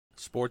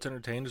Sports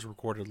Entertained is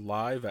recorded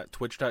live at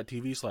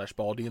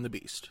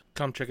twitch.tv/baldyandthebeast.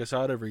 Come check us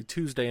out every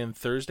Tuesday and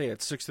Thursday at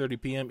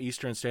 6:30 p.m.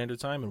 Eastern Standard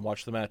Time and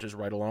watch the matches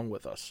right along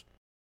with us.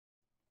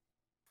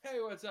 Hey,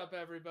 what's up,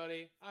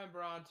 everybody? I'm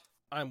Bront.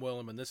 I'm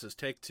Willem, and this is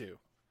Take Two.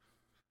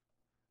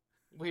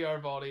 We are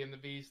Baldy and the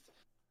Beast.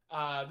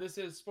 This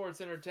is Sports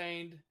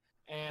Entertained,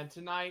 and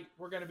tonight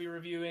we're going to be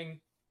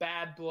reviewing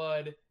Bad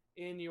Blood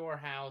in Your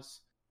House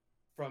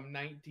from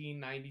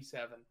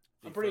 1997.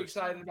 I'm pretty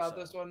excited about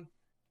this one.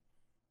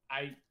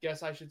 I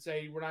guess I should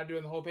say we're not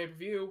doing the whole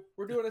pay-per-view.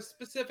 We're doing a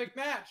specific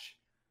match.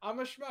 I'm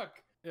a schmuck.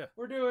 Yeah.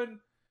 We're doing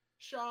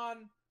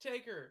Shawn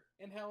Taker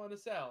in Hell in a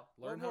Cell.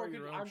 Learn how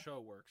your own show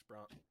works,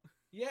 Bront.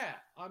 Yeah,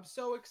 I'm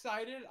so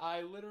excited.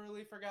 I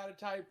literally forgot to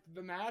type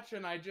the match,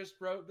 and I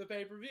just wrote the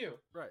pay-per-view.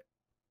 Right.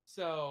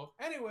 So,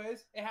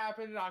 anyways, it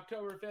happened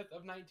October 5th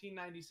of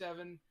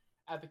 1997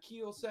 at the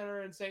Kiel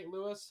Center in St.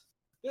 Louis.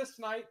 This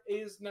night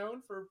is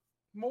known for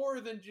more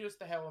than just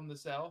the Hell in the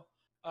Cell.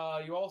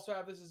 You also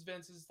have this as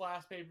Vince's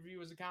last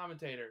pay-per-view as a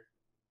commentator.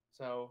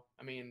 So,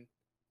 I mean,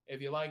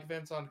 if you like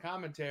Vince on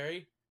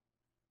commentary,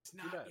 it's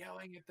not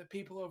yelling at the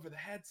people over the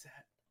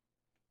headset.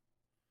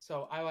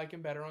 So, I like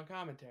him better on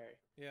commentary.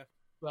 Yeah.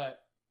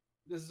 But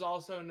this is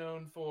also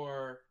known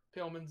for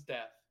Pillman's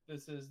death.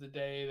 This is the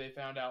day they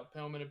found out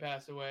Pillman had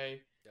passed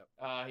away.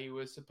 Yep. He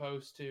was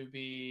supposed to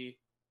be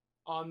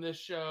on this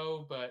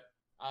show, but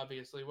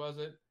obviously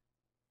wasn't.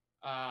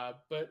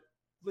 But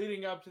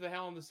leading up to the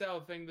Hell in the Cell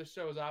thing, this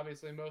show is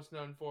obviously most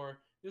known for.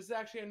 This is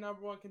actually a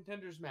number one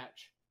contenders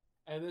match.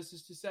 And this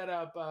is to set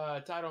up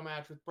a title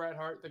match with Bret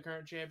Hart, the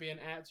current champion,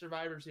 at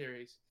Survivor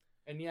Series.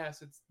 And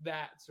yes, it's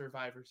that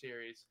Survivor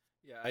Series.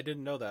 Yeah, I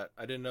didn't know that.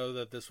 I didn't know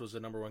that this was the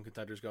number one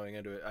contenders going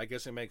into it. I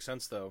guess it makes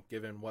sense, though,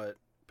 given what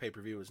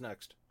pay-per-view is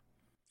next.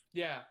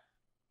 Yeah.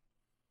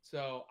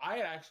 So I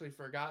had actually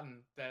forgotten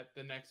that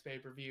the next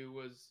pay-per-view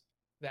was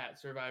that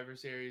Survivor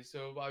Series.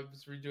 So I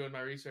was redoing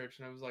my research,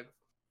 and I was like,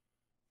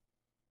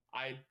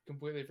 I'd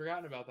completely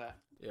forgotten about that.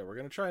 Yeah, we're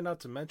going to try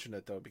not to mention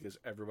it, though, because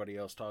everybody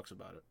else talks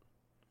about it.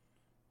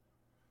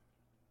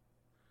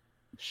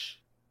 Shh.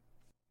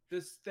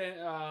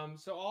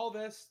 So all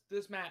this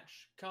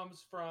match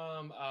comes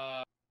from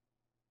a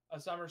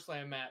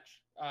SummerSlam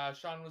match.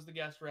 Shawn was the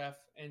guest ref,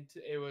 and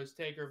it was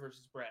Taker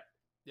versus Bret.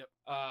 Yep.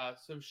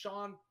 So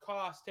Shawn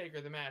cost Taker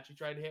the match. He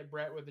tried to hit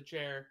Bret with a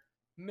chair,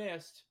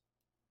 missed,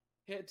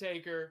 hit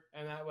Taker,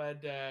 and that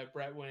led to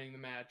Bret winning the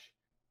match.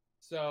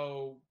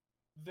 So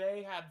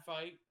they had a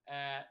fight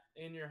at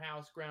In Your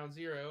House Ground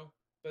Zero,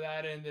 but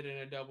that ended in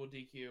a double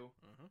DQ.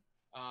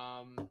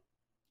 Mm-hmm.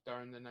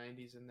 Darn the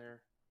 90s and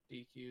their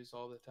DQs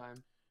all the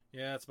time.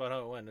 Yeah, that's about how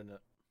it went, isn't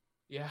it?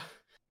 Yeah.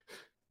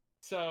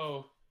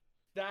 So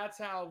that's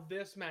how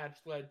this match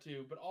led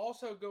to. But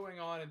also going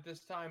on at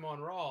this time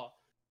on Raw,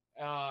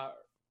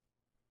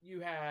 you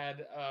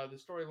had the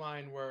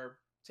storyline where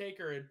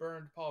Taker had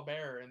burned Paul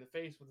Bearer in the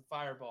face with a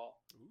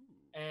fireball.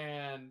 Ooh.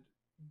 And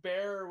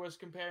Bearer was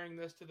comparing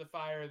this to the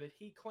fire that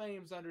he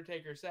claims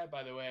Undertaker set,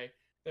 by the way,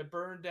 that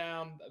burned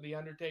down the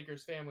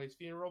Undertaker's family's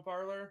funeral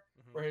parlor,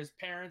 Mm-hmm. where his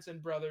parents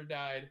and brother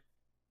died,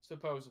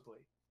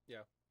 supposedly.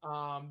 Yeah.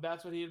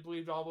 That's what he had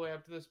believed all the way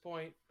up to this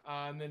point.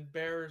 And then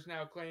Bearer's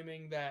now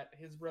claiming that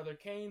his brother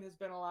Kane has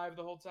been alive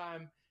the whole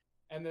time,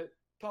 and that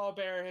Paul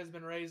Bearer has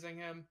been raising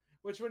him,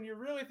 which when you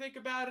really think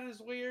about it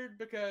is weird,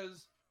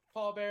 because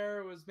Paul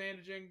Bearer was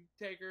managing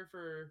Taker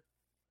for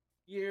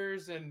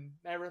years and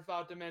never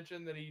thought to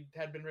mention that he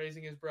had been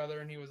raising his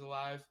brother and he was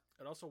alive.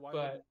 And also,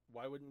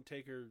 why wouldn't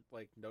Taker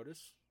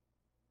notice?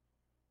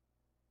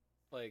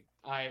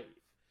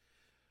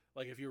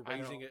 If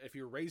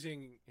you're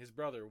raising his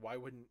brother, why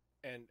wouldn't,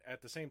 and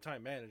at the same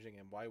time managing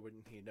him, why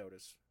wouldn't he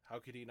notice? How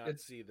could he not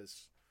see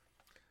this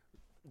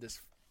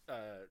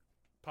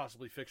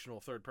possibly fictional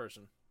third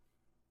person?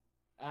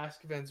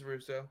 Ask Vince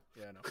Russo.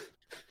 Yeah, I know.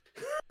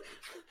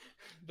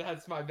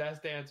 That's my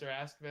best answer.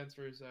 Ask Vince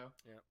Russo.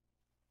 Yeah.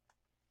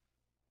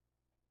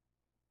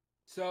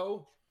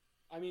 So,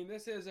 I mean,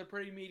 this is a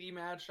pretty meaty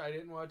match. I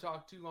didn't want to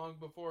talk too long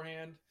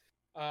beforehand.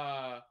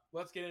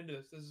 Let's get into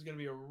this. This is going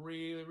to be a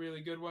really,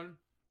 really good one.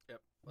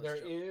 Yep. There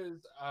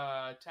is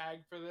a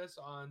tag for this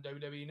on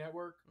WWE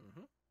Network.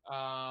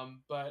 Mm-hmm.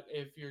 But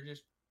if you're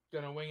just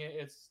going to wing it,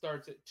 it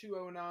starts at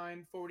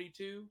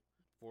 209.42.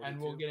 And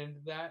we'll get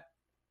into that.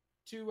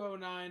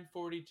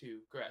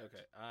 209.42, correct.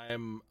 Okay.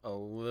 I'm a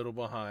little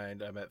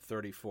behind. I'm at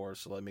 34,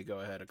 so let me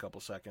go ahead a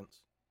couple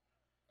seconds.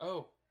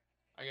 Oh,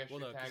 I guess your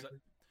tag...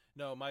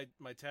 No, my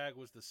tag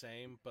was the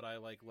same, but I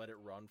let it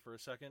run for a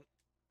second.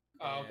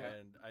 Oh, okay.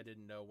 And I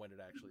didn't know when it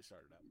actually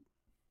started up.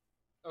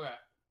 Okay.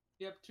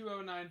 Yep,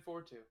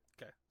 209.42.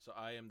 Okay, so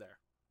I am there.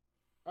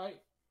 All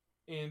right.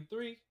 In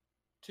 3,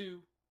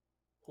 2,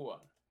 1.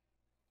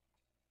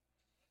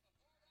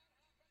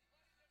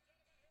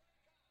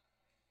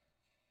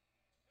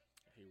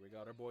 Here we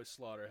got our boy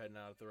Slaughter heading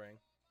out of the ring.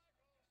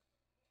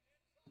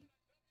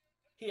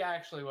 He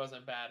actually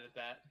wasn't bad at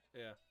that.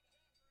 Yeah.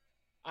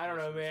 I don't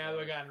know, man. I would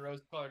have gotten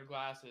rose-colored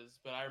glasses,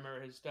 but I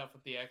remember his stuff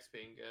with the X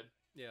being good.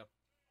 Yeah.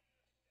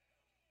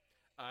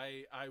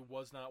 I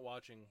was not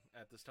watching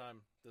at this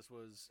time. This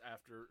was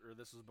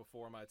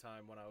before my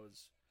time when I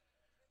was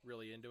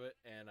really into it,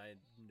 and I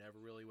never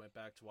really went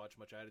back to watch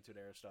much Attitude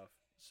Era stuff.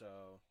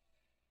 So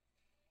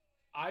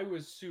I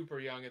was super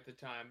young at the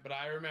time, but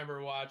I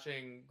remember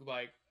watching,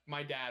 like,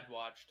 my dad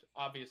watched.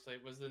 Obviously,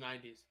 it was the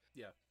 90s.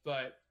 Yeah.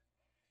 But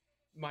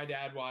my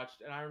dad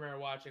watched, and I remember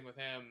watching with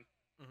him.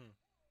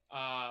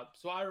 Mm-hmm.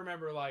 So I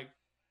remember, like,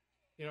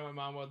 my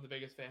mom wasn't the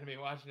biggest fan of me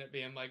watching it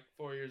being, like,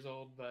 4 years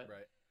old, but...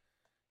 Right.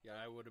 Yeah,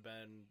 I would have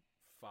been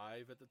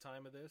 5 at the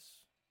time of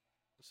this.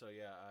 So,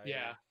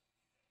 yeah.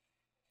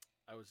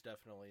 I was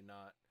definitely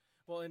not...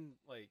 Well, and,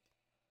 like,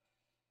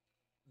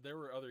 there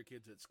were other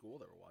kids at school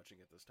that were watching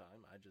at this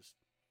time.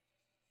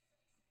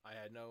 I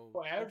had no...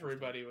 Well,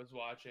 everybody was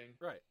watching.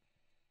 Right.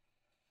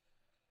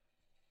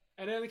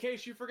 And in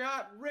case you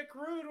forgot, Rick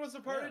Rude was a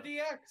part of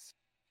DX.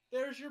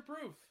 There's your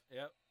proof.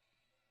 Yep.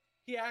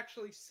 He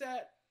actually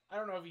set... I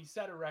don't know if he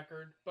set a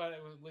record, but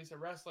it was at least a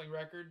wrestling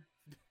record.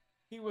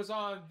 He was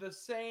on the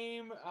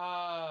same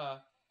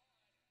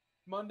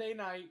Monday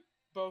night,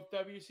 both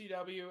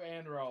WCW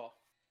and Raw.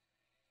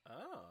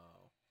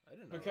 Oh, I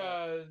didn't know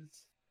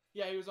because,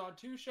 he was on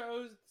 2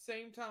 shows at the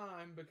same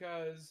time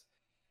because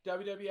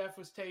WWF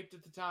was taped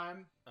at the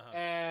time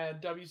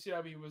and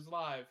WCW was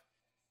live.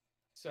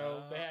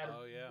 So they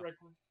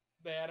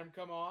had him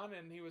come on,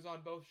 and he was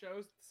on both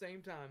shows at the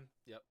same time.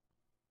 Yep.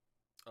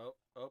 Oh,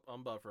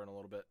 I'm buffering a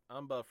little bit.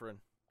 I'm buffering.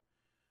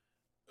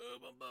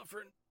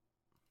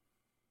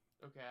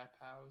 Okay, I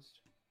paused.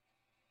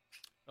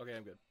 Okay,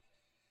 I'm good.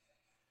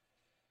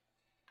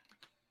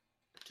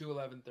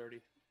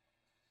 2:11:30.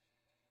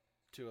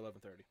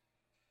 2:11:30.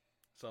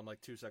 So I'm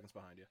like 2 seconds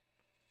behind you.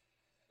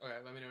 Okay,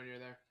 let me know when you're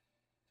there.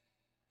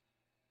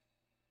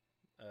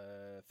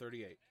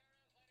 38,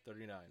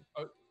 39,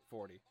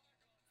 40,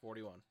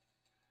 41,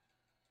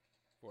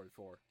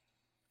 44,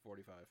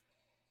 45.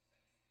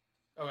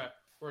 Okay,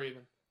 we're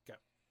even. Okay.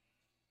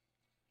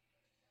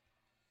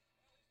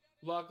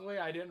 Luckily,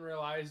 I didn't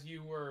realize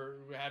you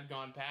had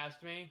gone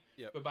past me.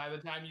 Yep. But by the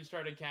time you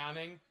started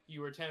counting,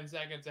 you were 10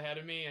 seconds ahead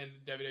of me, and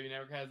WWE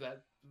Network has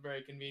that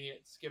very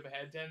convenient skip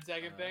ahead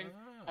 10-second thing.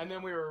 And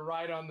then we were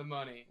right on the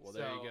money. Well,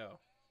 there you go.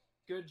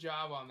 Good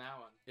job on that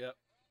one. Yep.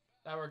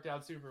 That worked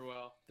out super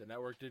well. The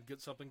network did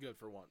get something good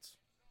for once.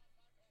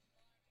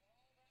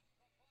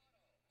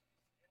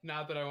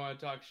 Not that I want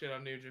to talk shit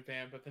on New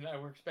Japan, but the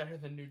network's better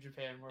than New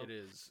Japan World. It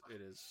is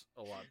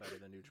a lot better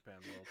than New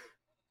Japan World.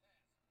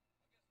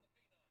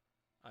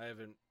 I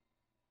haven't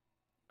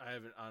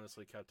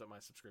honestly kept up my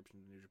subscription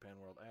to New Japan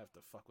World. I have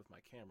to fuck with my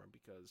camera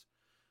because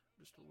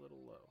I'm just a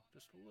little low.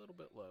 Just a little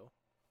bit low.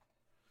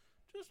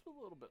 Just a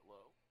little bit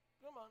low.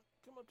 Come on,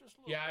 just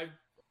a little bit.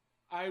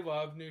 I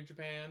love New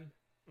Japan,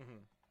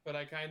 but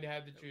I kind of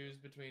had to choose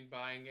between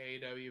buying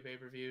AEW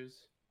pay-per-views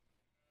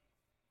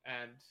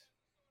and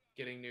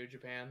getting New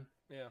Japan.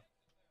 Yeah.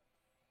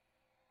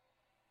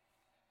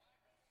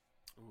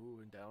 Ooh,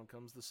 and down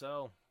comes the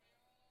cell.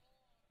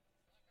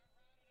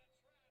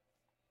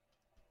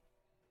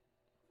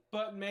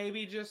 But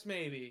maybe, just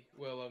maybe,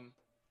 Willem,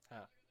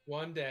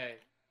 one day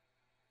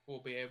we'll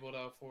be able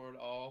to afford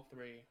all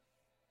 3.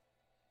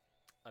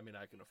 I mean,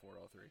 I can afford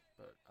all 3,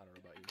 but I don't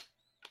know about you.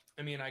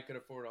 I mean, I could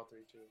afford all 3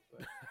 too.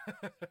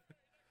 But...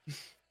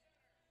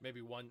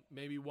 maybe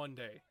one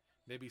day,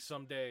 maybe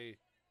someday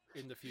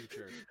in the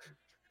future,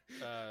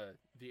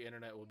 the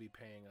internet will be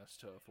paying us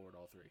to afford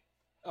all 3.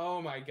 Oh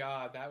my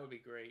god, that would be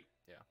great.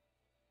 Yeah.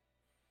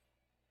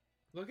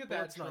 Look at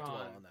that Let's Tron. not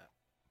dwell on that.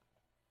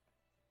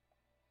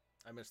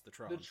 I missed the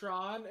Tron. The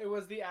Tron, it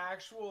was the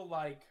actual,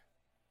 like,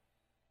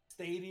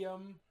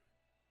 stadium,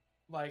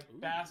 like,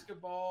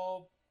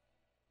 basketball.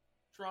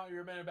 Tron, you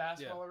ever been in a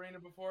basketball arena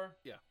before?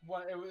 Yeah.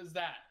 What it was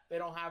that. They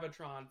don't have a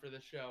Tron for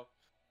this show.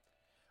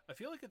 I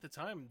feel like at the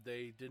time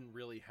they didn't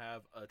really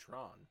have a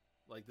Tron.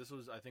 Like, this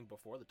was, I think,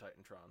 before the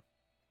Titantron.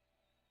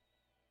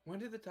 When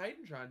did the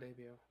Titantron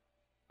debut?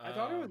 I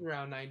thought it was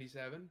around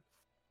 97.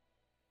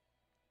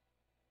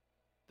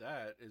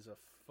 That is a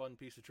fun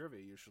piece of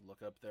trivia you should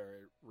look up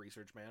there,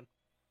 Research Man.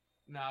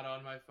 Not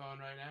on my phone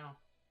right now.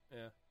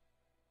 Yeah.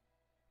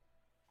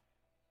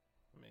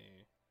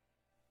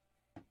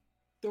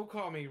 Don't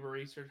call me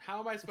research. How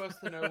am I supposed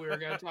to know we were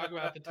going to talk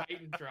about the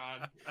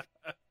Titantron?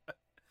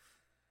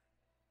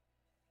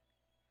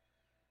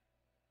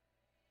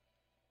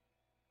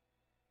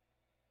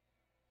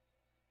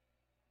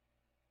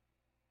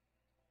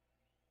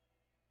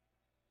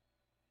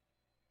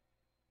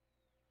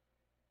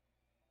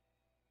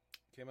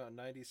 Came out in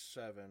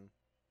 97.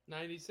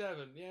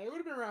 97. Yeah, it would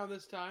have been around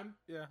this time.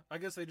 Yeah, I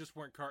guess they just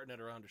weren't carting it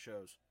around to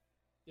shows.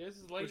 Yeah, this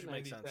is late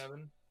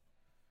 97.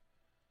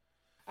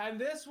 And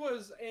this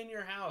was in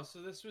your house,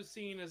 so this was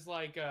seen as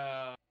like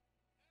a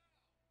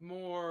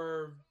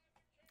more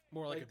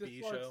like a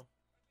B show.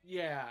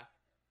 Yeah.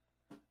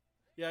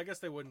 Yeah, I guess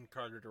they wouldn't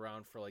cart it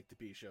around for like the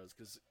B shows,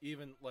 because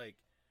even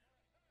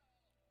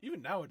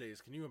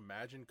nowadays, can you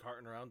imagine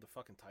carting around the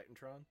fucking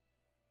Titantron?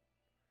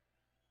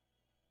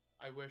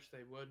 I wish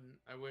they wouldn't.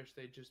 I wish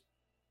they'd just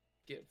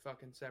get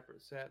fucking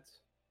separate sets.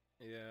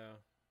 Yeah.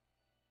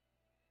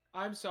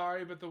 I'm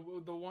sorry, but the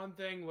one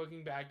thing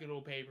looking back at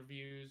old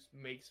pay-per-views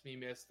makes me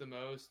miss the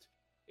most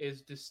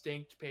is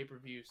distinct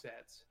pay-per-view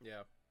sets.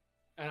 Yeah.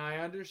 And I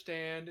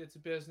understand it's a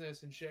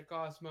business and shit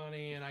costs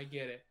money, and I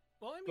get it.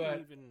 Well, I mean,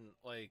 even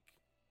like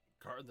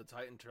carting the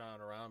Titantron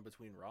around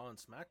between Raw and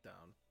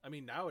SmackDown. I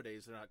mean,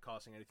 nowadays they're not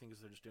costing anything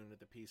because they're just doing it at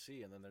the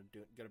PC, and then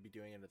they're going to be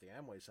doing it at the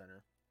Amway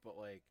Center. But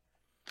like,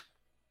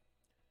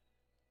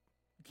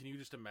 can you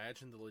just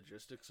imagine the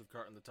logistics of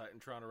carting the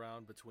Titantron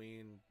around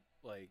between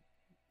like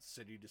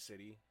city to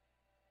city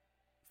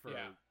for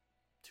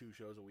 2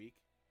 shows a week?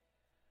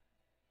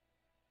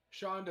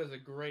 Sean does a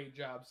great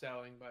job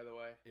selling, by the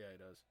way. Yeah, he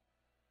does.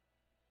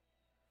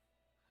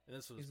 And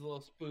he's a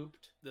little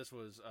spooked. This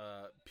was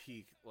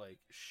peak like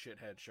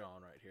shithead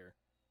Sean right here.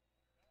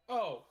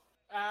 Oh,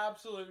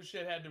 absolute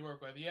shithead to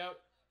work with. Yep,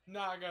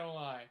 not gonna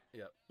lie.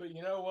 Yep. But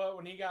you know what?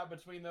 When he got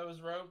between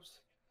those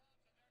ropes,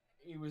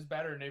 he was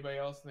better than anybody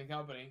else in the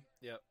company.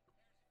 Yep.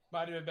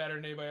 Might have been better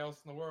than anybody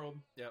else in the world.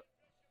 Yep.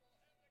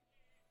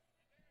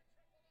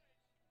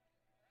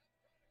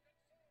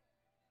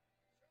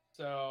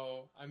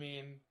 So, I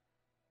mean,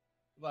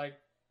 like,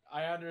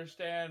 I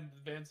understand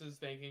Vince's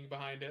thinking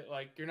behind it.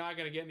 Like, you're not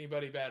going to get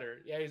anybody better.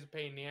 Yeah, he's a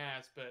pain in the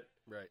ass, but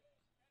right,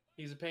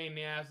 he's a pain in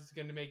the ass that's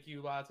going to make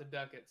you lots of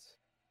ducats.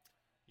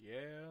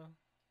 Yeah.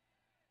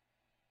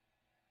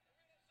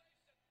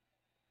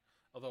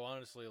 Although,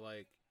 honestly,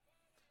 like,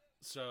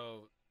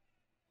 so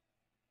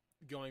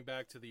going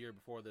back to the year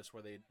before this,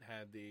 where they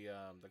had the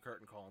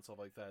curtain call and stuff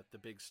like that, the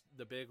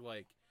big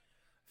like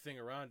thing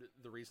around it,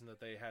 the reason that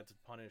they had to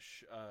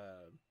punish.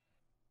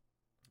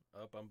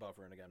 I'm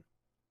buffering again.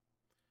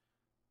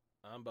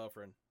 I'm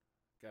buffering.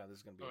 God, this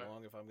is gonna be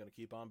long if I'm gonna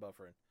keep on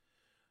buffering.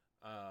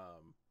 I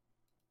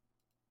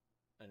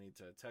need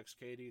to text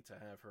Katie to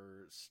have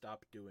her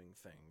stop doing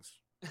things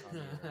on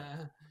the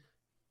internet.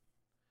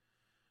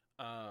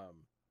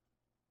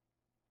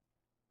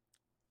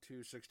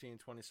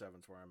 2:16:27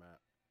 is where I'm at.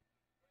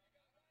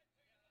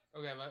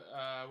 Okay,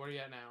 what are you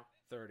at now?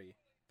 30,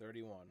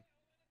 31,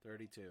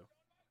 32,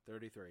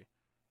 33,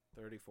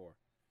 34,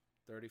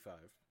 35,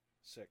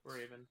 6. We're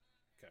even.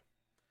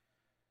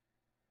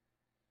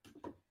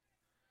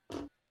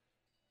 Okay.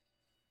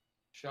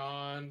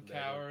 Sean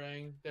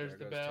cowering. There's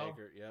the bell.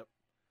 Taker. Yep.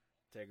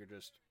 Taker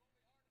just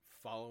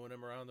following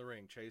him around the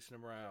ring, chasing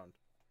him around.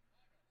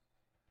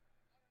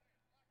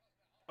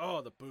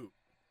 Oh, the boot.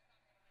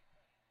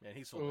 Man,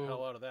 he sold the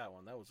hell out of that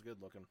one. That was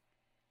good looking.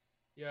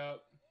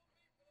 Yep.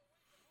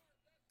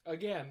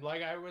 Again,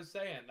 like I was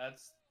saying,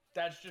 that's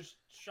just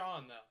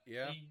Sean though.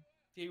 Yeah.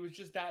 He was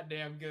just that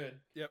damn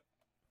good. Yep.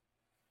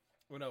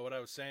 Well, no, what I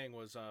was saying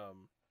was,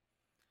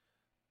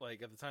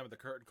 like at the time of the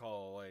curtain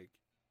call, like,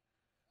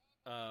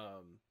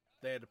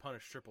 they had to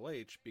punish Triple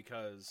H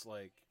because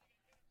like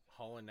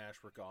Hall and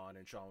Nash were gone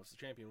and Shawn was the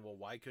champion. Well,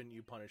 why couldn't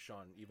you punish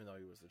Shawn even though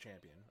he was the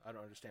champion? I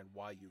don't understand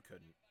why you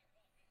couldn't.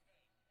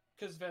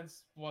 Because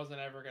Vince wasn't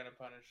ever going to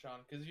punish Shawn.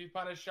 Because if you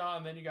punish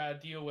Shawn, then you got to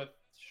deal with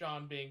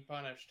Shawn being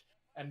punished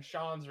and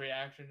Shawn's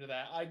reaction to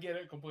that. I get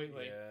it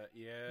completely.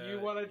 Yeah. You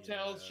want to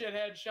tell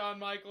shithead Shawn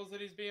Michaels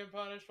that he's being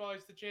punished while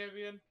he's the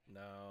champion?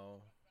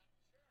 No,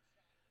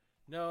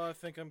 I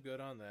think I'm good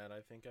on that. I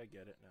think I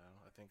get it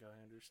now. I think I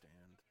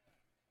understand.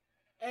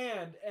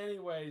 And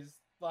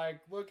anyways,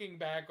 like looking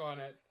back on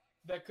it,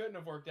 that couldn't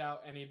have worked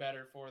out any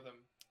better for them.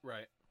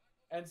 Right.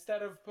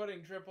 Instead of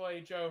putting Triple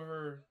H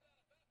over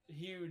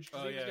huge,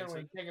 because he was going to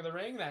win King of the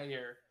Ring that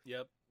year.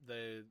 Yep.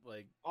 They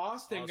like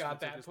Austin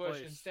got that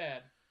push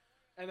instead.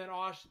 And then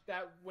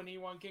when he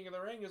won King of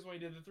the Ring is when he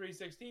did the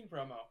 316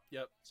 promo.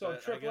 Yep. So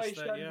if Triple H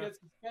doesn't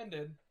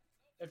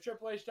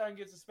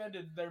get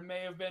suspended, there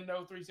may have been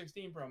no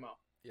 316 promo.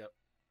 Yep.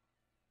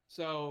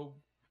 So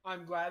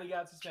I'm glad he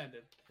got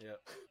suspended. Yep.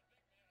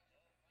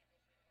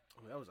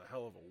 That was a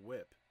hell of a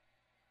whip.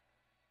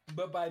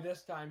 But by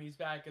this time, he's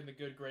back in the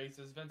good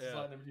graces. Vince is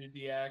letting him do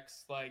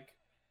DX. Like,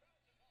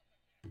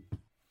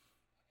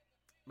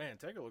 man,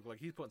 take a look. Like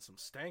he's putting some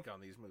stank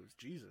on these moves.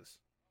 Jesus.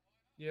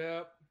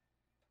 Yep.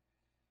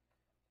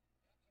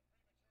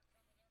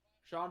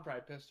 Sean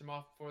probably pissed him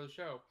off before the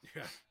show.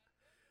 Yeah.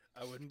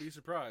 I wouldn't be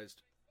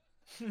surprised.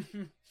 God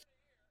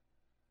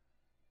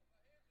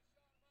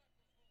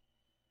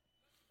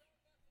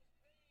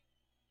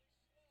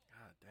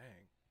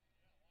dang.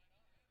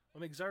 I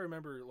mean, because I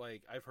remember,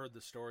 like, I've heard the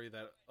story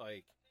that,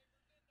 like,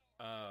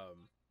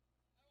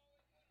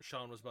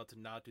 Sean was about to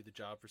not do the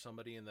job for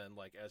somebody, and then,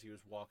 like, as he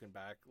was walking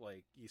back,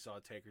 like, you saw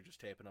Taker just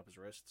taping up his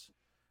wrists.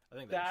 I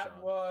think that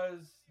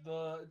was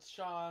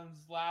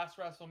Sean's last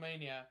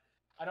WrestleMania.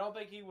 I don't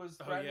think he was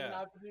threatening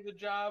not to do the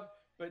job,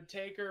 but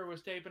Taker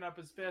was taping up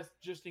his fist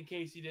just in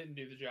case he didn't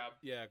do the job.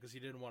 Yeah, because he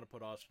didn't want to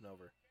put Austin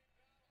over.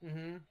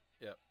 Mm-hmm.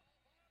 Yep.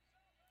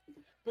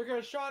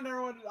 Because Sean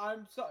never wanted.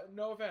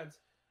 No offense.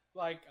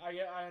 Like,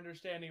 I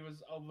understand he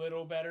was a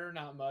little better,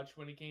 not much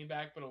when he came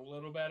back, but a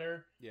little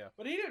better. Yeah.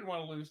 But he didn't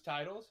want to lose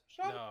titles.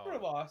 Sean never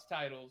lost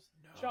titles.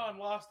 No. Sean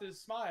lost his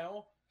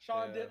smile.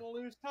 Sean didn't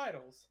lose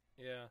titles.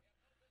 Yeah.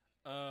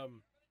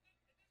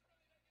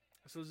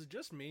 So is it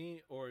just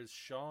me, or is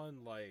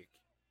Sean, like...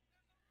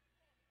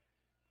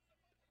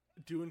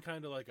 doing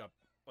kind of like a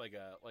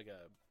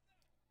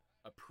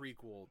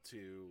prequel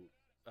to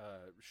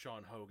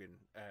Sean Hogan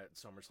at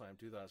SummerSlam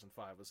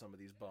 2005 with some of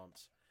these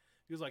bumps.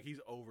 Feels like he's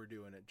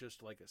overdoing it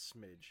just like a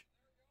smidge.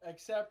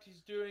 Except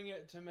he's doing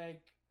it to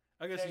make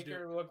I guess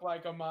Taker look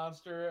like a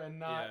monster and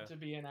not to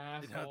be an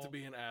asshole. Not to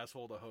be an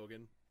asshole to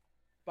Hogan.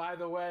 By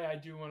the way, I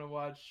do want to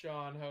watch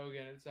Sean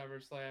Hogan at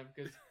SummerSlam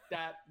because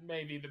that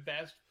may be the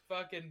best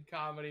fucking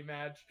comedy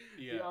match,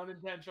 the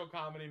unintentional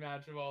comedy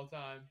match of all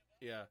time.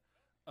 Yeah.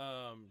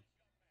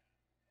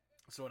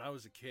 So when I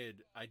was a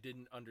kid, I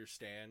didn't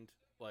understand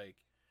like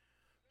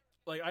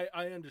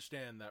I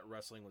understand that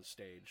wrestling was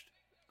staged,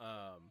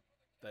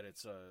 that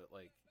it's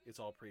like it's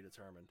all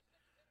predetermined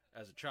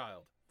as a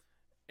child,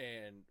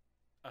 and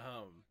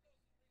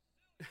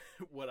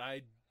what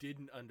I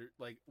didn't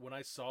when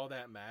I saw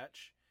that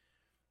match,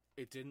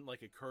 it didn't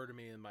like occur to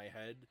me in my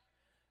head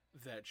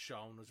that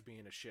Sean was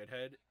being a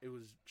shithead. It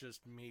was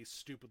just me,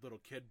 stupid little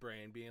kid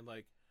brain, being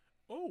like,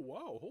 oh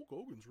wow, Hulk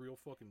Hogan's real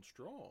fucking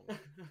strong.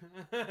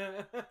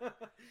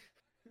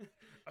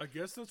 I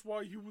guess that's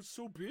why he was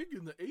so big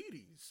in the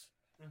 80s.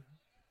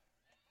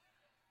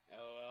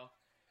 LOL.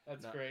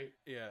 That's great.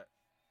 Yeah.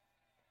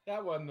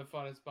 That wasn't the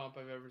funnest bump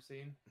I've ever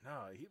seen.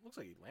 No, he looks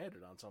like he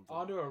landed on something.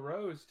 Onto a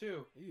rose,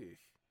 too. Eesh.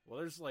 Well,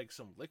 there's like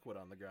some liquid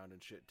on the ground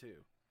and shit,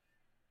 too.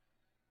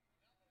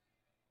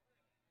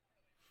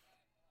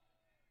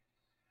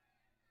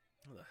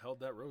 How the hell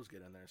did that rose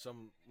get in there?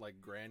 Some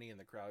like granny in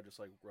the crowd just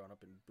like run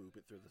up and boop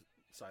it through the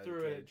side of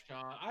the cage.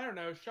 Sean. I don't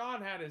know.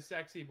 Sean had his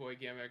sexy boy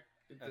gimmick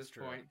at this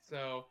point,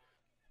 so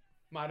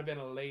might have been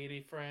a lady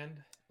friend.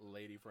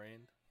 Lady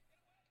friend.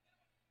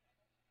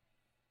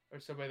 Or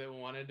somebody that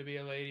wanted to be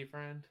a lady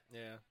friend.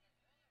 Yeah.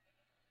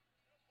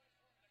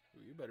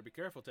 Ooh, you better be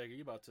careful, Taker.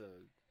 You about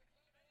to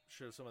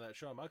show some of that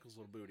Shawn Michaels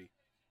little booty.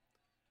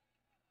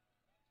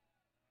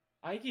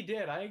 I think he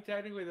did. I think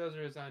technically those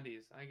are his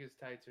undies. I think his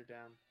tights are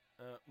down.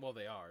 Well,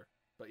 they are.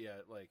 But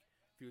yeah, like,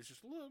 if he was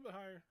just a little bit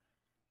higher.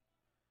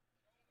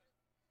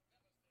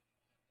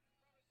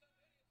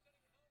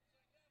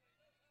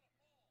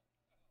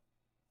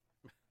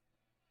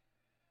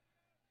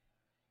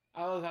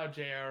 I love how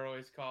JR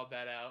always called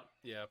that out.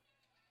 Yeah.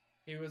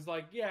 He was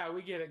like, yeah,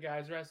 we get it,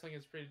 guys. Wrestling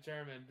is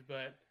predetermined,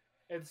 but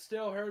it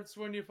still hurts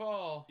when you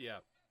fall. Yeah.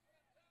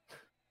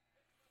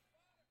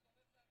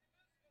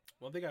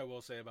 One thing I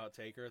will say about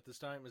Taker at this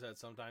time is that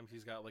sometimes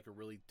he's got like a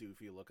really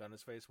doofy look on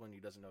his face when he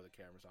doesn't know the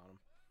camera's on him.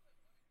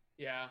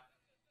 Yeah.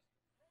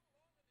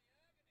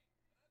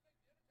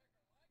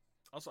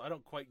 Also, I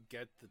don't quite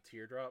get the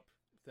teardrop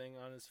thing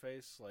on his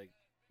face. Like,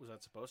 was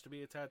that supposed to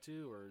be a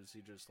tattoo, or is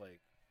he just like,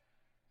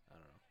 I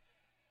don't know.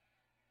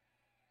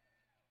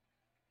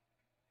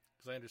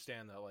 Because I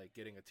understand that like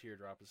getting a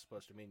teardrop is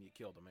supposed to mean you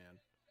killed a man.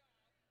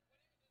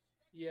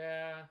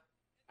 Yeah,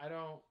 I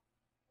don't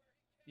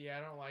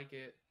like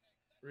it.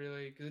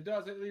 Really, because it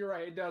doesn't. You're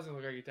right. It doesn't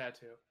look like a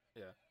tattoo.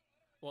 Yeah.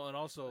 Well, and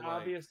also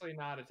obviously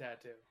not a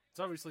tattoo. It's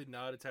obviously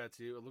not a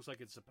tattoo. It looks like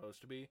it's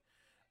supposed to be,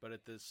 but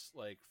at this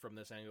from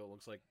this angle, it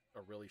looks like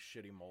a really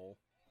shitty mole.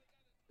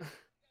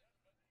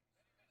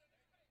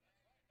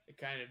 It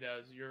kind of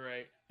does. You're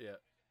right. Yeah,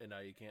 and now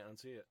you can't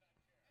unsee it.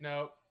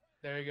 Nope.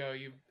 There you go.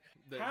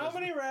 How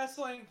many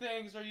wrestling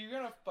things are you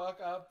gonna fuck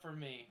up for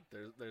me?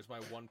 There's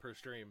my one per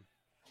stream.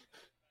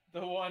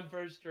 The one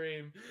per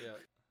stream. Yeah.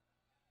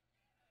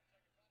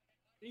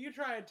 You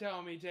try and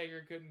tell me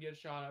Taker couldn't get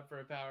Shawn up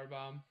for a power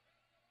bomb?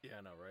 Yeah,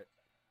 I know, right?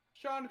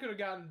 Taker could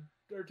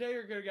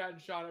have gotten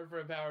Shawn up for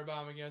a power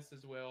bomb against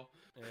his will.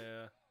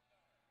 Yeah.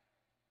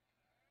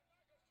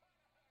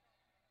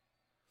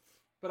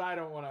 But I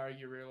don't want to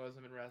argue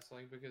realism in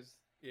wrestling because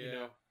you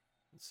know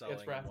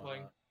it's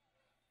wrestling.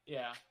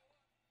 Yeah,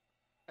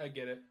 I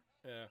get it.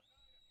 Yeah.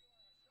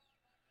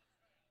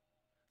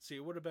 See,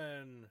 it would have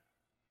been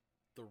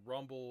the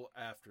Rumble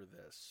after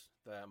this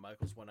that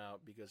Michaels went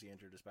out because he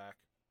injured his back.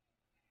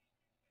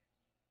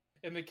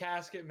 In the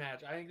casket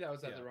match. I think that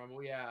was at the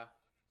Rumble, yeah.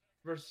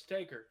 Versus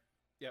Taker.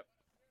 Yep.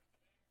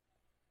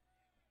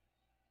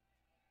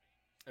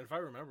 And if I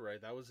remember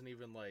right, that wasn't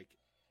even like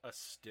a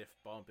stiff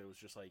bump. It was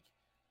just like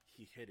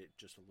he hit it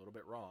just a little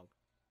bit wrong.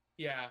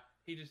 Yeah,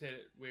 he just hit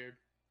it weird.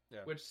 Yeah.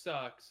 Which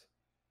sucks.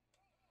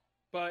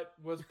 But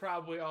was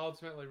probably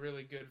ultimately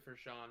really good for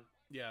Shawn.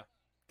 Yeah,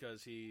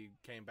 because he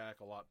came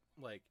back a lot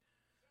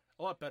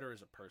better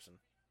as a person.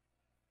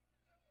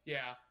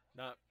 Yeah.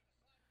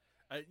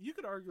 You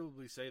could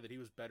arguably say that he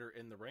was better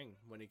in the ring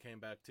when he came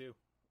back too,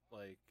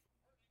 like,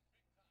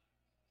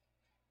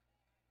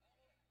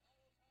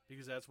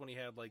 because that's when he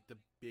had like the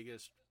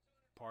biggest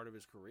part of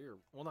his career.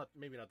 Well,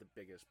 maybe not the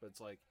biggest, but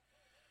it's like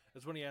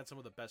that's when he had some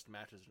of the best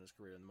matches in his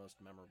career and the most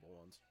memorable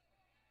ones.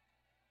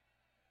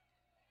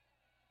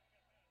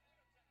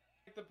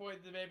 The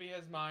point that maybe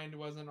his mind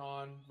wasn't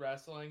on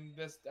wrestling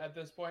at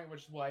this point,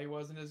 which is why he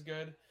wasn't as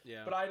good.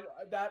 Yeah. But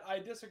I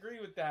disagree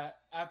with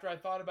that after I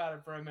thought about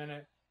it for a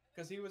minute,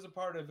 because he was a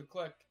part of the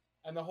clique,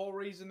 and the whole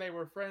reason they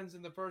were friends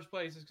in the first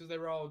place is because they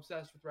were all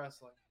obsessed with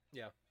wrestling.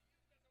 Yeah.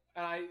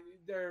 And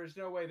there's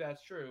no way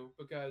that's true,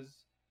 because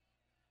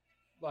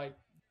like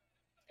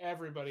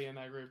everybody in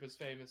that group is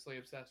famously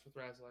obsessed with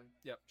wrestling.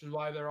 Yep. Which is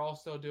why they're all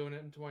still doing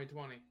it in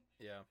 2020.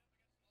 Yeah.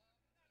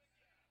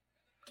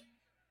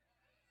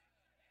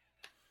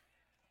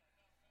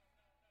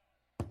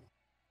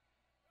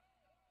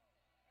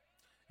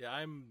 Yeah,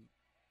 I'm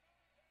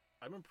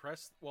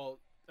impressed. Well,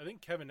 I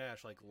think Kevin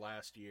Nash, like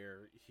last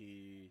year,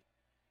 he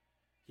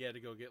had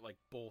to go get like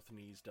both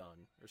knees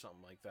done or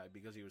something like that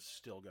because he was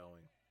still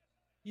going.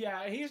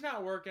 Yeah, he's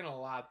not working a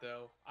lot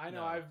though. I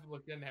know No. I've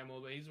looked into him a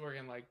little bit. He's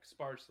working like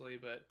sparsely,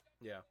 but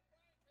yeah.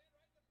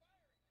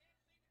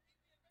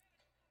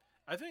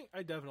 I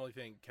definitely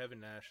think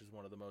Kevin Nash is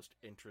one of the most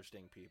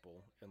interesting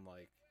people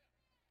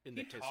in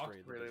the history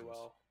of the really business.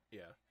 well.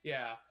 Yeah.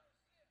 Yeah.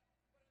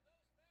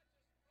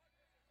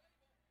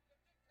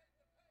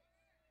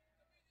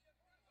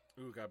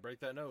 Ooh, gotta break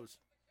that nose.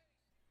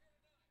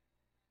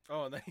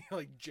 Oh, and then he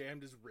like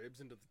jammed his ribs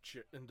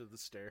into the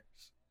stairs.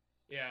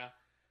 Yeah.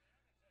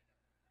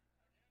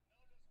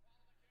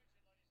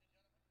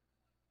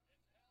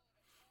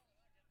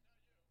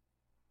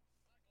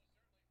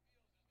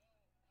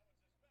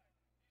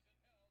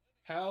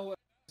 Hell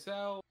is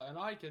hell, and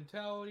I can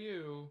tell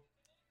you.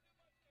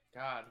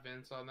 God,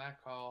 Vince on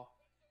that call.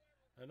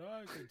 And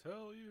I can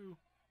tell you.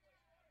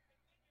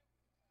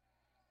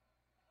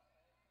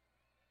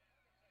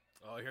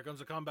 Oh, here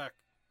comes a comeback.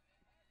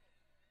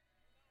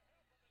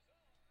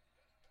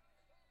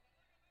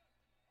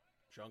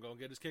 Sean gonna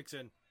get his kicks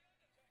in.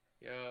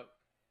 Yep.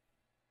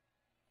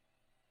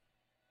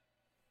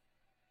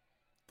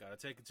 Gotta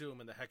take it to him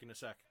in the heck in a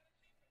sec.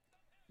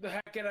 The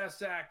heck in a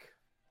sec.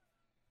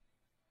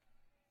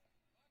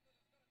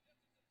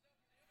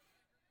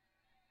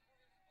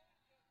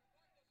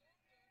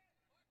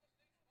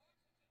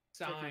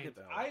 Signs.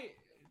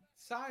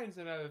 Signs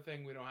another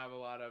thing we don't have a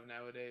lot of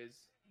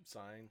nowadays.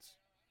 Signs.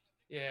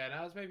 Yeah,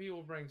 now as many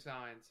people bring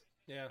signs.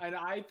 Yeah. And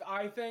I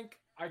think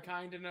I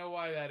kind of know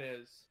why that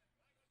is.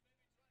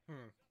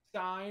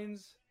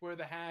 Signs were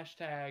the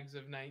hashtags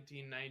of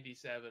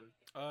 1997.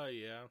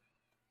 Yeah.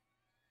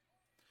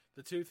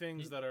 The two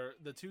things that are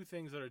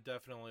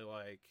definitely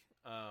like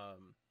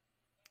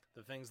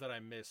the things that I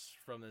miss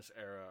from this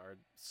era are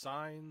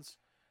signs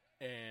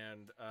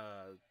and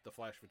the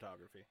flash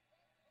photography.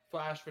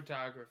 Flash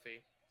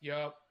photography.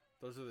 Yup.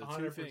 Those are the 100%.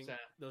 two things.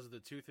 Those are the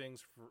two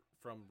things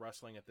from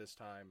wrestling at this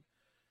time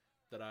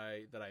that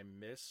I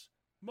miss.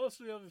 Most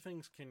of the other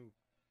things can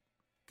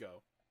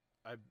go.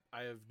 I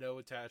have no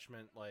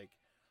attachment. Like,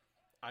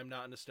 I'm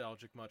not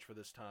nostalgic much for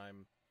this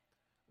time.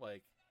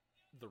 Like,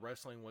 the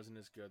wrestling wasn't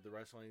as good. The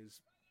wrestling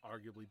is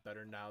arguably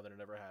better now than it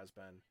ever has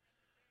been.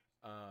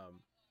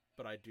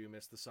 But I do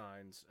miss the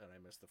signs and I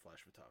miss the flash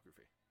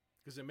photography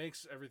because it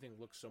makes everything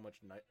look so much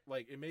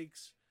like it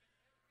makes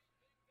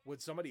when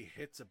somebody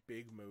hits a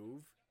big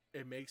move,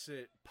 it makes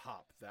it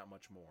pop that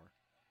much more.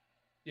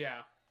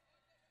 Yeah.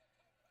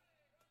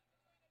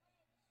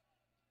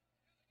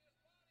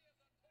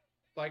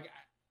 Like,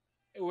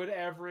 would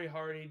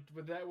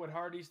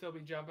Hardy still be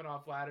jumping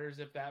off ladders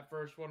if that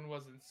first one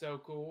wasn't so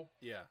cool?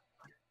 Yeah.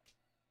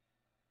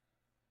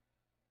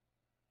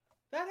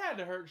 That had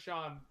to hurt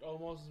Sean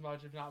almost as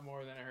much, if not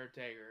more, than it hurt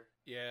Taker.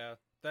 Yeah.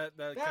 That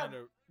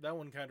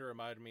one kind of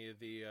reminded me of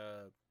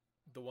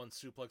the one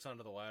suplex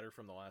onto the ladder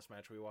from the last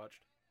match we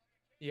watched.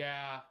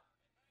 Yeah.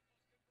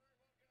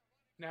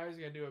 Now he's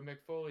gonna do a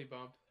Mick Foley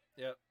bump.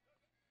 Yep.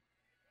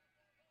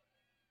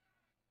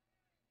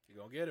 You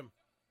gonna get him.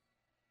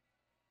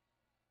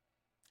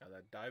 Got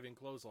that diving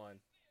clothesline.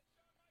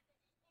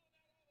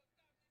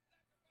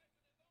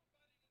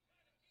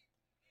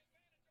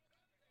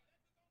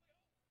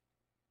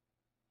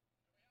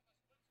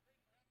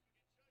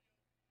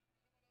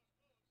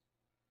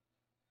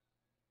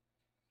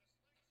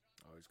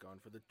 Oh, he's gone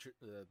for the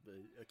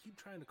I keep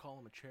trying to call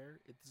him a chair.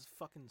 It's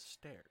fucking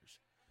stairs.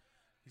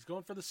 He's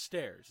going for the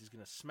stairs. He's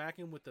going to smack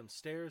him with them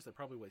stairs that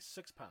probably weigh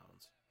 6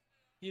 pounds.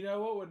 You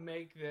know what would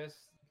make this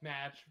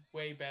match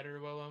way better,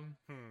 Willem?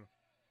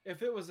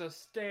 If it was a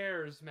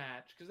stairs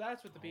match, because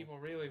that's what the people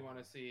really want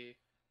to see.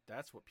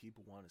 That's what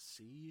people want to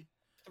see?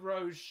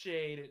 Throws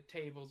shade at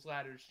tables,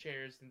 ladders,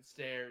 chairs, and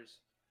stairs.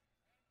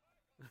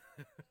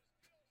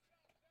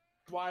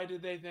 Why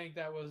did they think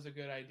that was a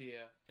good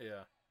idea?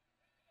 Yeah.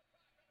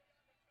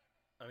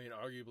 I mean,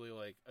 arguably,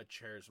 like, a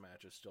chairs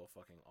match is still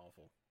fucking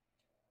awful.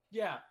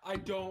 Yeah, I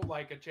don't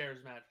like a chairs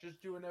match.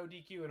 Just do an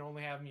ODQ and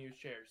only have them use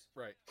chairs.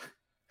 Right.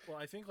 Well,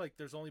 I think, like,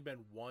 there's only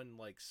been one,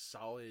 like,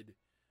 solid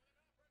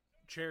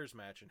chairs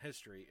match in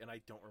history, and I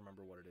don't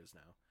remember what it is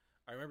now.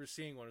 I remember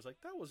seeing one. I was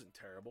like, that wasn't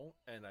terrible,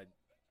 and I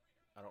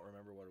don't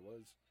remember what it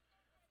was.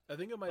 I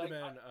think it might have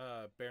been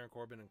Baron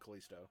Corbin and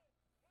Kalisto.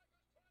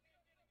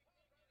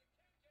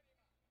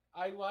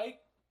 I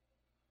like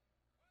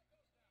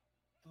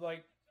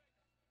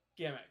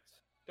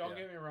gimmicks. Don't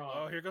get me wrong.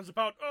 Oh, here comes the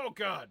power. Oh,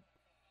 God.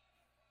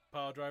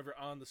 Pile driver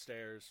on the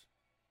stairs.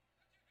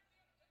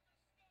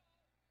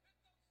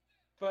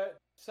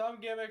 But some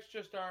gimmicks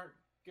just aren't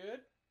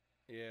good.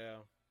 Yeah.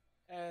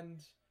 And,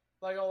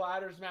 like, a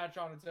ladders match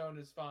on its own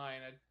is fine.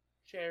 A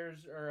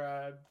chairs or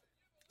a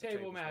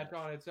table match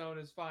on its own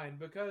is fine.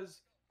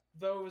 Because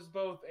those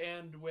both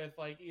end with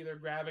like either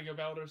grabbing a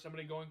belt or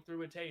somebody going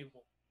through a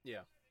table.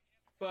 Yeah.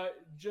 But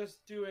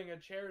just doing a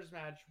chairs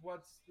match,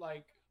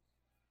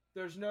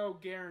 there's no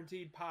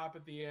guaranteed pop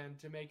at the end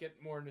to make it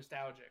more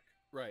nostalgic.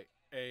 Right.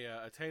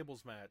 A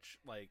tables match,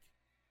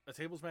 a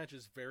tables match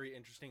is very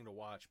interesting to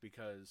watch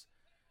because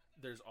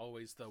there's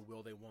always the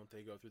will they won't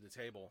they go through the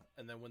table,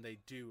 and then when they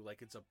do,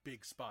 it's a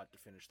big spot to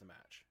finish the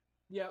match.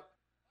 Yep.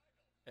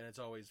 And it's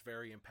always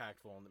very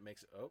impactful, and it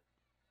makes it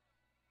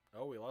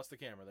we lost the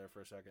camera there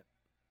for a second.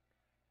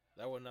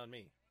 That wasn't on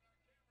me.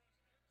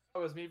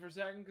 That was me for a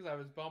second because I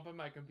was bumping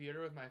my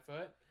computer with my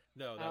foot.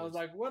 No, I was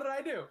like, what did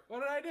I do?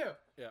 What did I do?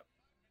 Yeah.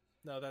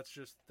 No, that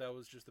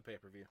was just the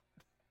pay-per-view.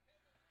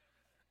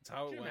 It's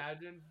how Could it you went.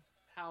 imagine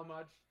how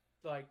much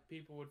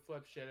people would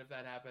flip shit if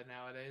that happened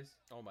nowadays?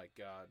 Oh my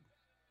god.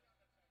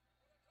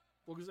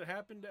 Well, because it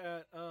happened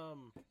at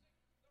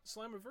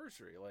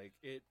Slammiversary.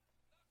 It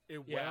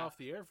went off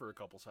the air for a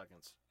couple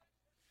seconds.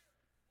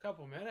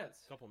 Couple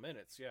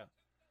minutes, yeah.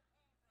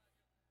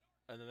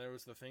 And then there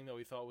was the thing that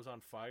we thought was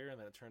on fire, and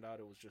then it turned out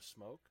it was just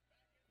smoke.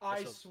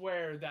 I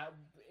swear that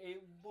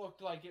it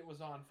looked like it was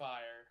on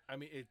fire. I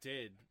mean, it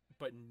did,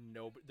 but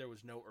there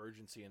was no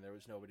urgency, and there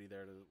was nobody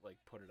there to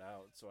put it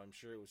out. So I'm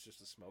sure it was just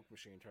a smoke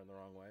machine turned the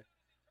wrong way.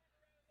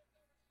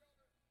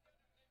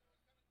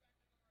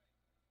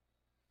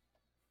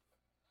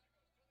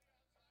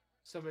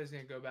 Somebody's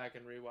gonna go back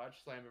and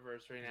rewatch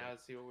Slammiversary now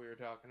to see what we were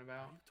talking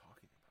about. What are you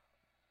talking about?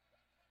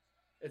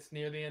 It's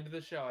near the end of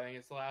the show. I think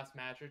it's the last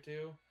match or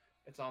two.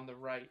 It's on the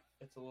right.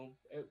 It's a little.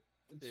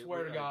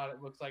 Swear to God,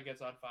 it looks like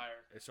it's on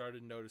fire. I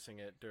started noticing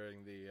it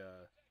during the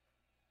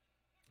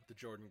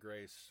Jordan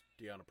Grace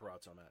Deonna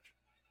Purrazzo match.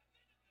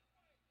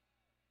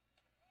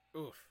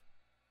 Oof.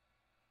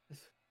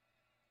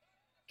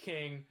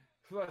 King,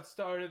 let's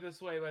start it this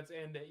way. Let's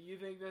end it. You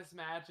think this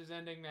match is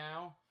ending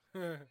now?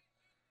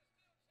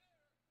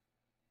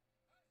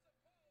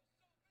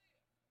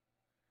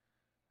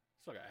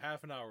 Still got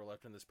half an hour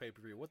left in this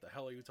pay-per-view. What the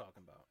hell are you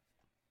talking about?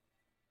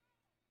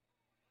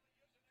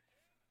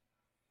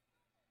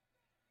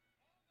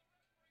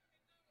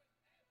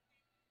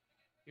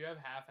 You have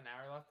half an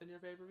hour left in your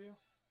pay-per-view?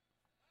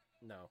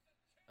 No.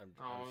 I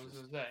was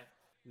just say.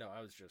 No,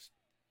 I was just...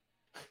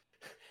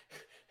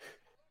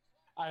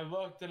 I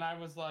looked and I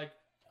was like,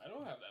 I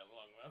don't have that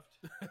long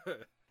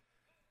left.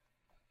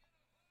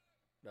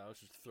 No, I was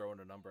just throwing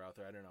a number out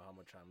there. I didn't know how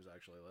much time was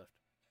actually left.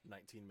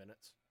 19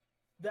 minutes.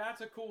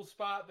 That's a cool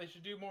spot. They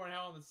should do more in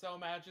Hell in the Cell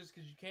matches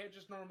because you can't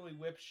just normally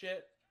whip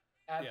shit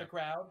at the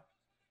crowd.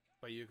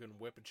 But you can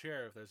whip a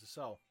chair if there's a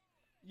cell.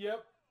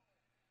 Yep.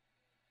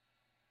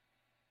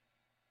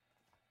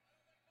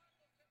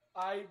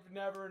 I've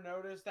never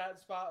noticed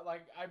that spot.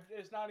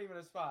 It's not even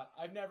a spot.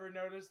 I've never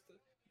noticed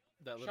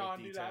that little Sean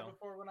detail. do that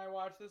before when I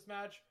watched this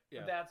match. Yeah.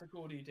 But that's a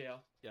cool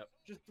detail. Yep.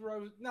 Just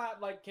throw, not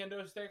like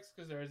kendo sticks,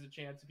 because there is a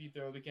chance if you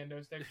throw the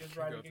kendo stick, this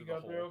rider can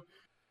go through.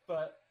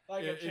 But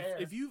a chair.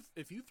 If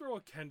you throw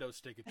a kendo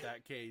stick at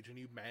that cage and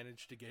you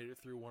manage to get it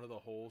through one of the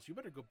holes, you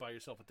better go buy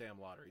yourself a damn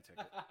lottery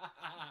ticket.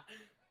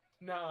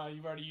 No,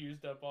 you've already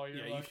used up all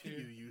your luck. You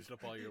used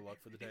up all your luck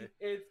for the day.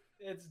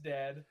 It's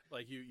dead.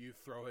 You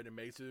throw it and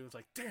makes it, and it's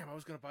like, damn, I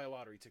was gonna buy a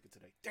lottery ticket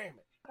today. Damn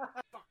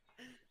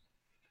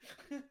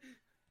it.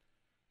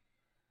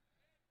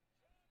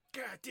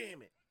 God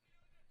damn it.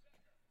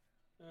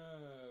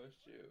 Oh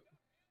shoot.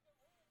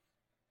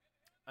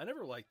 I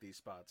never liked these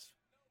spots.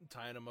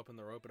 Tying them up in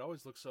the rope, it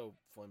always looks so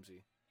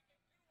flimsy.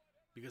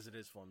 Because it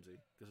is flimsy.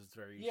 Because it's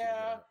very easy to get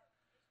out.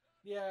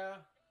 Yeah.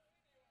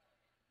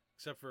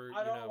 Except for,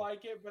 I don't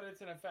like it, but it's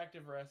an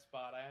effective rest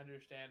spot. I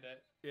understand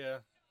it. Yeah.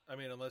 I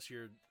mean, unless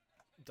you're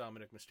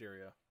Dominic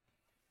Mysterio.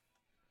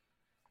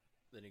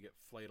 Then you get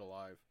flayed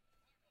alive.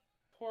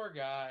 Poor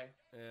guy.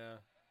 Yeah.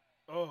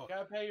 Oh.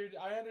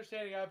 I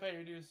understand you gotta pay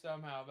your dues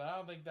somehow, but I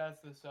don't think that's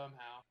the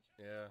somehow.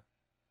 Yeah.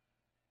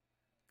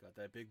 Got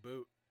that big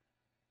boot.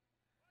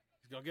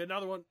 He's gonna get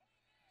another one.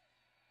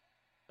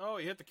 Oh,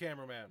 he hit the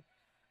cameraman.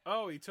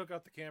 Oh, he took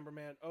out the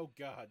cameraman. Oh,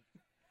 God.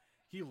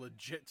 He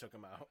legit took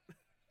him out.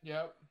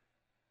 Yep.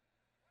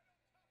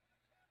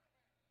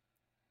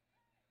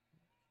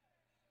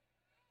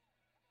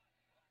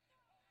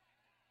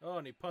 Oh,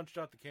 and he punched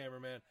out the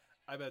cameraman.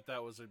 I bet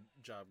that was a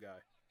job guy.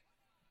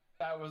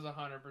 That was 100%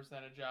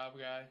 a job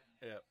guy.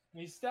 Yep.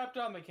 He stepped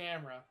on the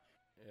camera.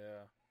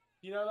 Yeah.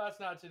 You know that's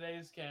not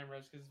today's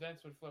cameras, because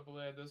Vince would flip a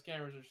lid. Those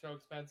cameras are so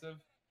expensive.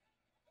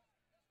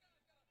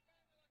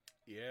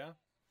 Yeah?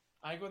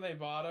 I think when they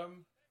bought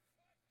them,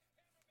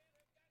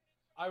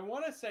 I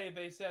want to say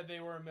they said they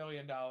were $1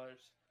 million.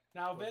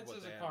 Now, Vince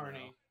is a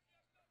carny.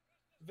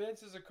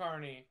 Vince is a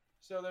carny.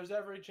 So there's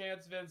every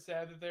chance Vince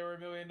said that they were $1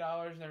 million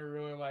and they were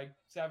really like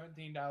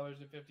 $17.50.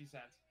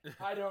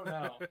 I don't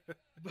know.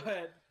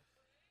 But...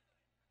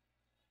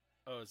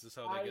 Oh, is this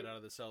how they get out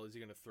of the cell? Is he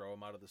going to throw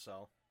him out of the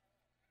cell?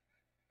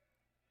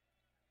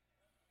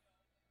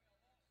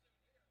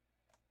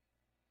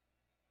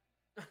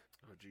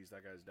 Oh, geez,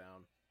 that guy's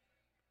down.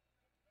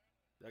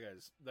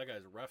 That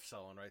guy's ref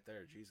selling right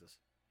there. Jesus.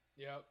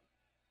 Yep.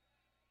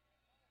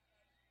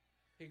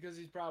 Because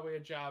he's probably a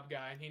job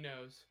guy and he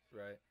knows.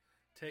 Right.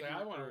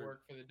 I want to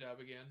work for the dub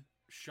again.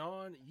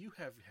 Sean, you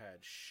have had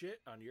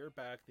shit on your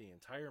back the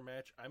entire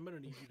match. I'm going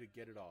to need you to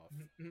get it off.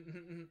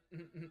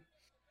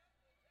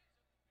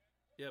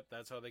 Yep,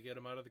 that's how they get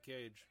him out of the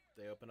cage.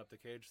 They open up the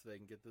cage so they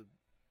can get the...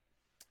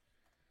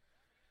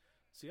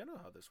 See, I know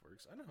how this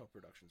works. I know how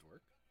productions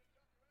work.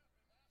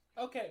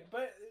 Okay,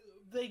 but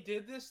they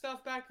did this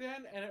stuff back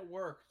then, and it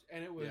worked,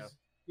 and it was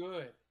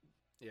good.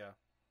 Yeah.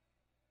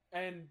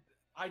 And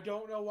I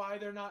don't know why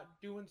they're not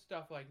doing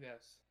stuff like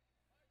this.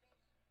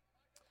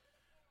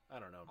 I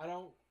don't know. I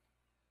don't...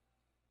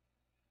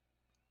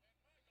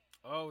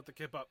 Oh, with the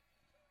kip up.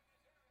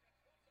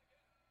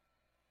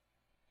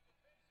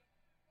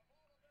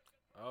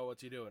 Oh,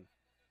 what's he doing?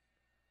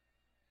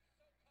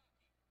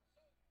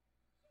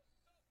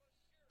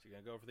 Is he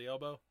going to go for the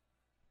elbow?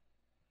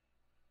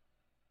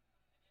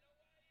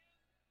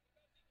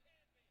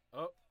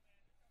 Oh.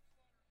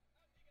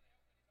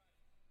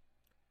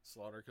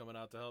 Slaughter coming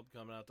out to help,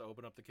 coming out to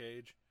open up the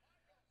cage.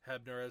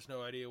 Hebner has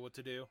no idea what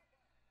to do.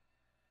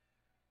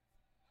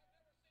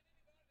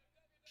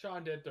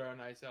 Sean did throw a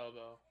nice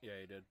elbow. Yeah,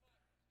 he did.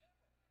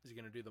 Is he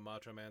going to do the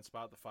Macho Man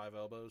spot, the 5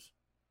 elbows?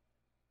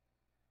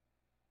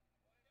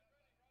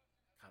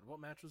 God, what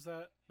match was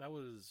that?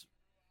 Was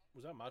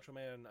that Macho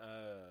Man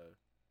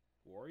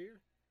Warrior?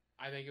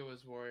 I think it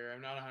was Warrior.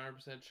 I'm not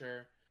 100%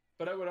 sure.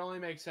 But it would only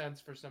make sense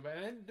for somebody.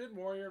 And then did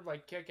Warrior,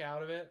 like, kick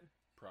out of it?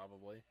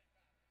 Probably.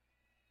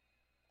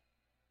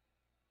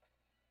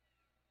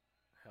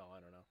 Hell, I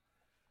don't know.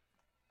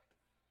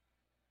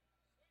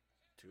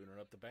 Tuning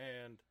up the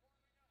band.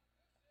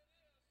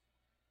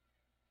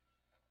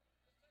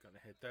 Gonna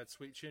hit that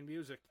sweet chin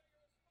music.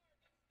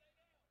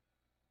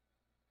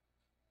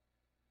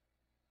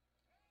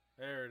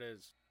 There it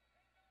is.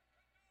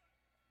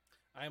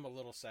 I am a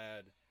little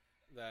sad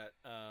that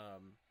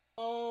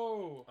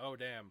Oh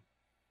damn.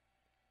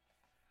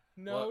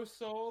 No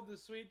soul, the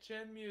sweet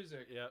chin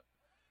music. Yep.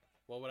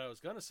 Well, what I was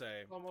gonna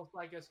say, almost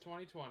like it's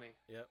 2020.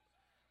 Yep.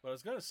 What I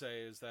was gonna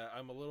say is that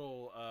I'm a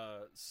little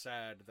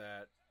sad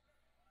that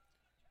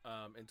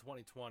in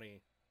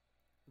 2020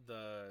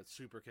 the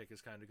super kick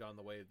has kind of gone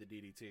the way of the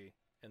DDT,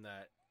 and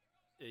that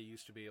it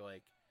used to be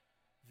like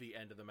the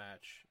end of the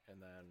match,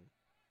 and then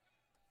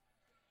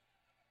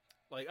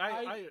like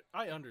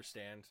I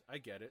understand, I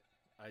get it.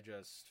 I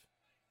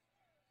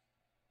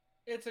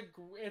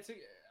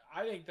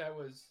think that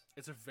was.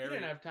 It's a very. He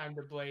didn't have time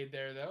to blade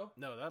there though.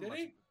 No, that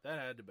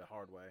had to be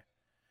hard way.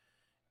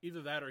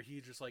 Either that, or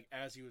he just like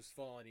as he was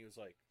falling, he was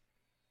like.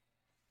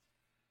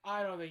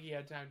 I don't think he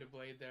had time to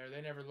blade there.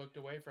 They never looked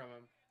away from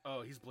him.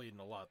 Oh, he's bleeding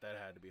a lot. That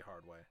had to be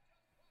hard way.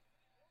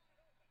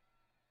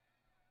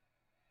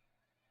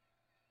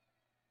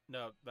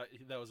 No,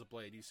 that was a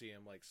blade. You see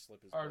him like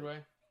slip his hard blade.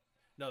 Way.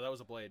 No, that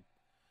was a blade.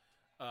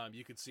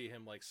 You could see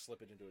him like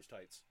slip it into his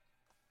tights.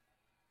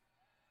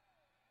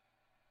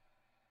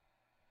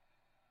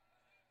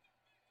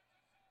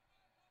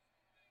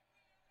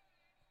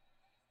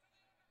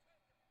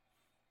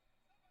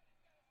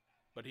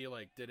 But he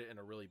like did it in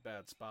a really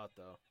bad spot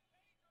though.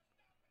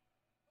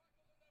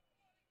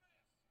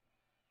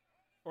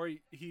 Or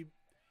he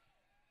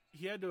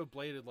had to have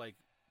bladed like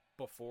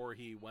before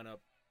he went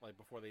up, like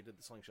before they did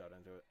the slingshot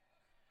into it,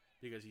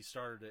 because he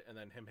started it and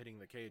then him hitting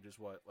the cage is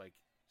what like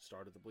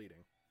started the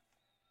bleeding.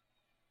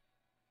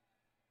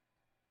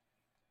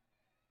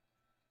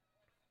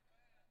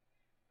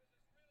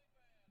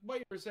 What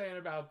you were saying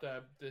about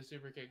the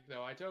super kick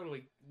though, I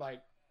totally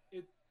like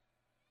it.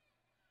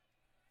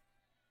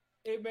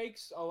 It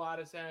makes a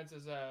lot of sense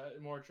as a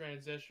more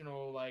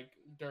transitional, like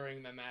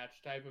during the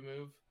match type of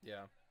move.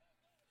 Yeah.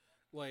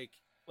 Like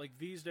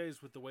these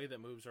days with the way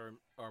that moves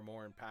are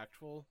more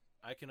impactful,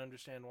 I can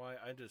understand why.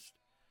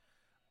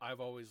 I've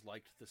always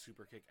liked the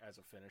super kick as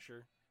a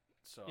finisher,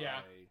 so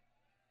yeah.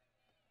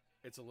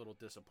 It's a little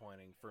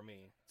disappointing for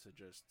me to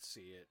just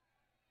see it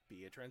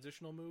be a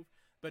transitional move,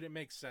 but it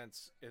makes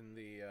sense in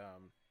the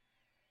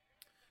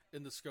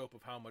scope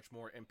of how much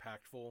more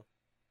impactful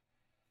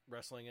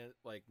wrestling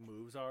like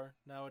moves are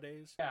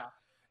nowadays. Yeah,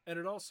 and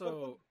it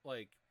also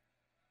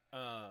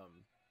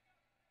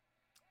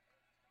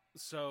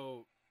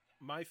so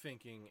my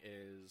thinking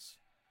is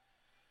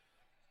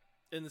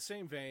in the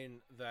same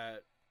vein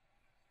that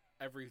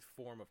every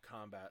form of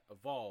combat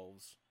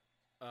evolves,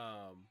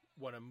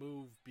 when a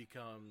move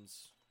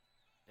becomes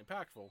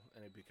impactful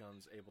and it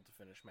becomes able to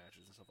finish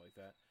matches and stuff like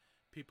that,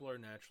 people are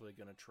naturally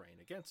going to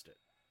train against it.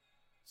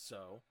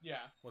 So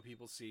yeah, when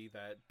people see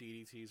that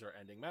DDTs are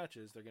ending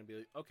matches, they're going to be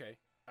like, okay,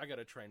 I got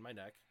to train my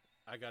neck.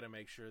 I got to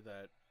make sure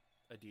that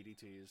a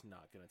DDT is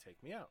not going to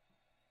take me out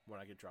when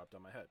I get dropped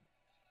on my head.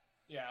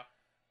 Yeah.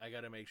 I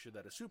got to make sure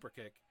that a super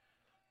kick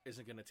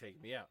isn't going to take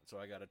me out. So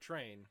I got to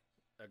train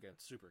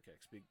against super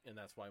kicks. And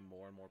that's why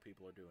more and more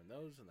people are doing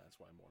those. And that's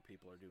why more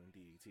people are doing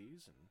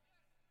DDTs. And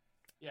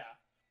yeah.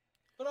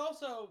 But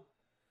also,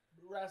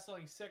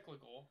 wrestling's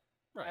cyclical.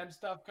 Right. And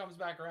stuff comes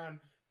back around.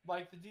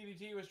 Like, the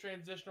DDT was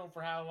transitional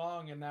for how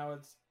long, and now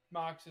it's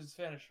Mox's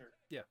finisher.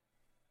 Yeah.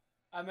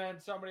 And then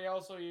somebody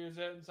else will use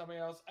it, and somebody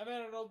else, and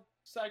then it'll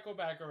cycle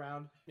back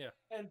around. Yeah.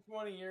 In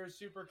 20 years,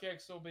 super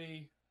kicks will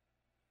be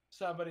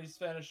somebody's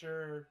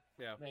finisher.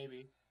 Yeah.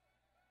 Maybe.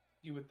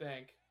 You would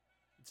think.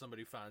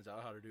 Somebody finds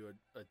out how to do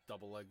a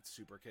double-legged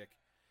super kick.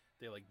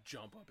 They like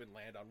jump up and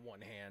land on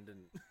one hand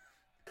and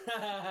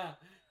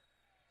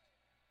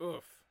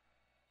oof.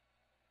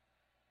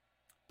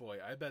 Boy,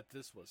 I bet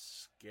this was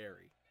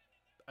scary.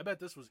 I bet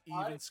this was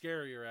even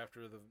scarier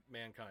after the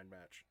Mankind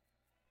match.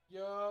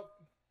 Yup.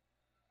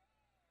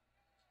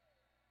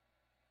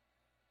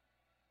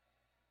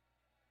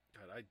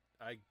 God,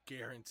 I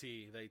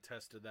guarantee they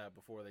tested that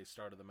before they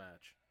started the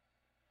match.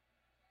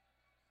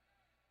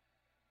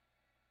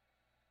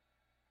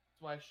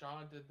 That's why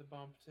Sean did the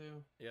bump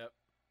too. Yep.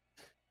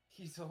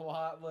 He's a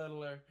lot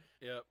littler.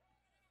 Yep.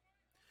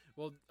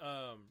 Well,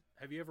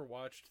 have you ever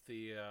watched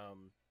the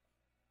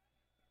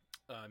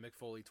Mick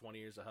Foley 20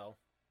 Years of Hell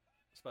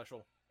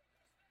special?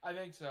 I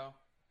think so.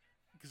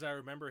 Because I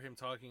remember him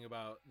talking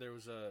about there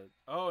was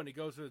and he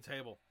goes to the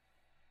table.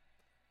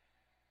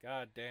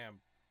 God damn.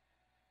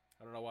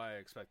 I don't know why I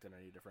expected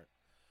any different.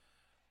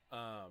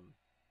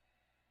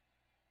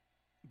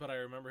 But I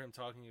remember him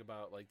talking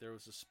about, like, there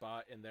was a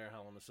spot in their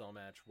Hell in a Cell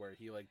match where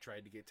he, like,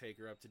 tried to get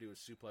Taker up to do a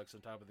suplex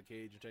on top of the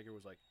cage, and Taker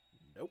was like,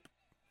 nope.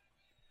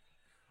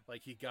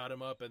 Like, he got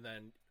him up, and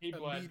then he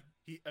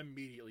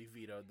immediately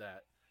vetoed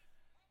that.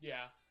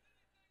 Yeah.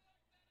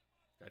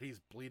 God, he's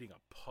bleeding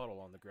a puddle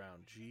on the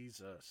ground.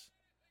 Jesus.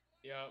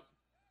 Yep.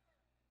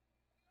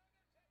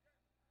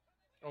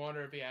 I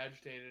wonder if he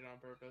agitated on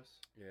purpose.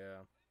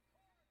 Yeah.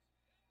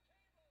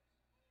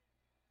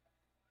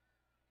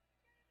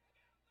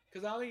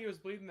 Because I don't think he was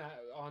bleeding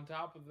that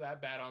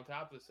bad on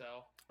top of the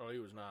cell. Oh, he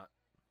was not.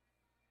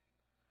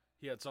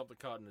 He had something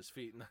caught in his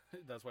feet, and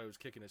that's why he was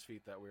kicking his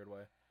feet that weird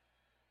way.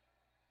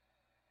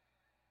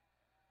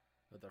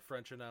 But the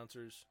French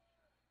announcers.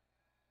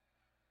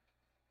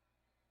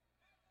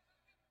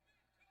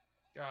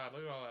 God,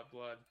 look at all that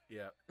blood.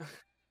 Yeah.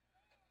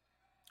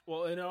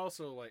 Well, and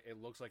also, like,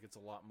 it looks like it's a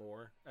lot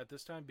more at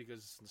this time because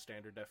it's in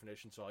standard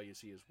definition, so all you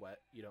see is wet.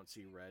 You don't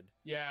see red.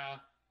 Yeah.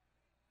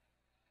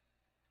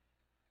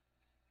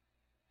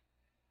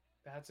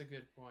 That's a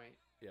good point.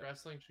 Yep.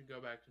 Wrestling should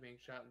go back to being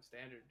shot in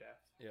standard def.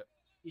 Yep.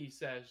 He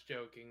says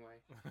jokingly.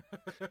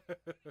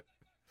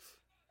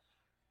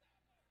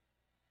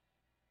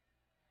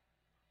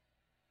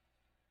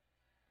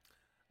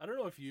 I don't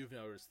know if you've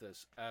noticed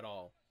this at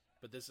all,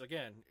 but this,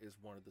 again, is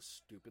one of the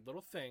stupid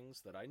little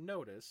things that I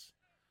notice.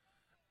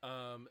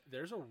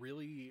 There's a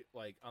really,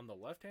 like, on the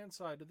left-hand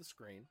side of the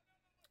screen,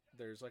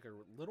 there's, like, a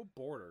little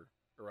border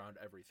around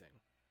everything.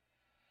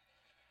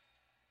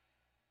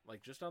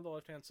 Like, just on the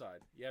left-hand side.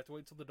 You have to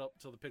wait till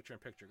the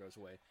picture-in-picture goes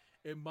away.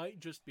 It might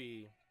just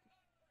be...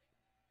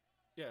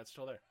 Yeah, it's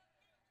still there.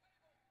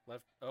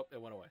 Left... Oh,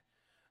 it went away.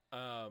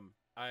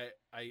 I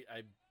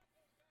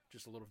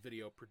just a little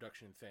video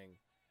production thing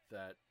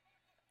that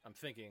I'm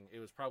thinking it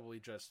was probably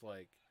just,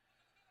 like,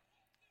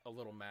 a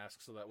little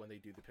mask so that when they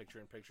do the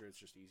picture-in-picture, it's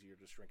just easier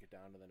to shrink it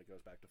down and then it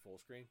goes back to full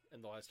screen.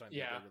 And the last time they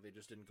did it, they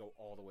just didn't go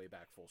all the way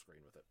back full screen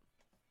with it.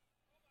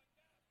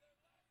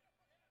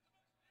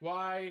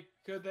 Why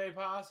could they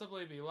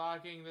possibly be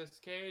locking this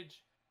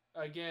cage?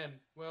 Again,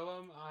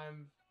 Willem,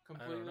 I'm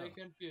completely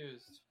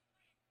confused.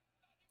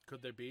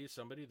 Could there be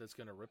somebody that's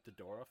going to rip the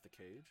door off the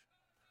cage?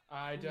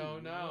 I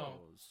don't know.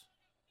 Knows?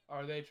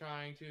 Are they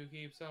trying to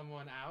keep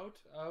someone out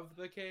of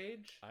the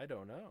cage? I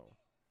don't know.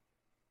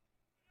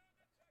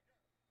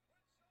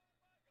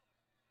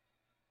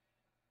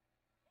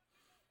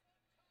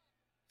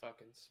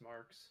 Fucking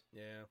smarks.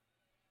 Yeah.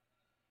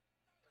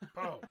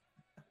 Oh.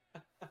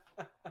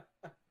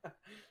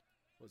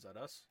 Was that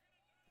us?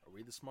 Are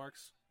we the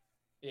Smarks?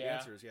 Yeah. The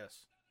answer is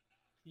yes.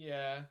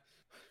 Yeah.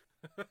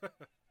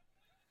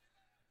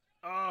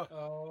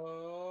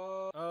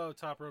 Oh,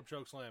 top rope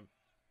choke slam.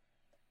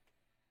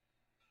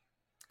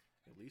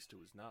 At least it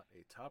was not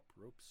a top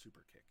rope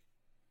super kick.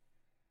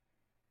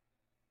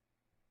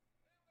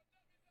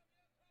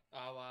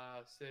 A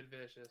la Sid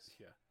Vicious.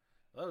 Yeah.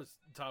 That was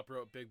top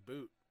rope big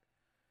boot.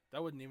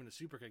 That wasn't even a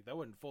super kick. That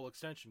wasn't full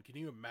extension. Can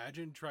you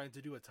imagine trying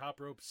to do a top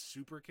rope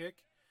super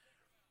kick?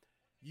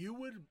 You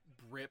would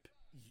rip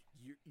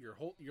your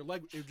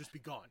leg. It would just be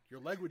gone. Your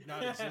leg would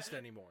not exist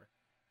anymore.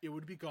 It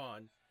would be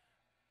gone.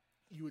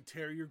 You would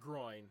tear your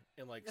groin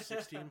in like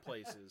 16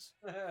 places.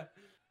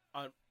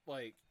 On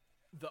like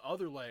the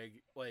other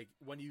leg, like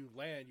when you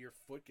land, your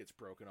foot gets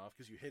broken off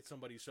because you hit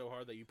somebody so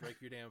hard that you break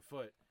your damn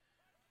foot.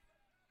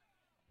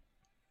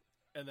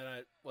 And then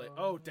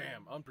oh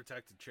damn,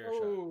 unprotected chair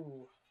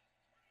shot.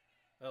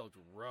 That looked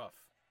rough.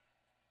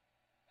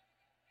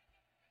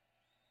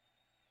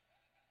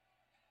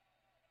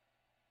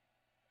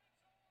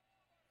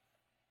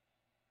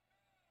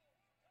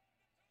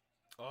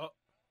 Oh.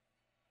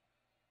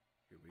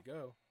 Here we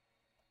go.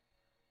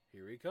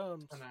 Here he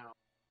comes. For now.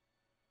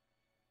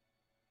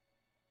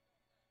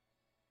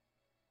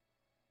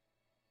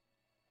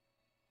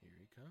 Here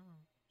he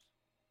comes.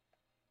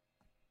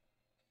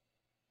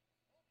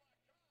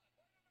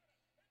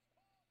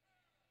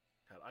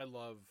 God,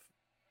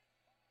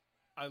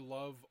 I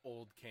love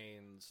old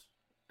Kane's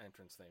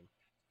entrance theme.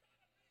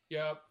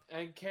 Yep,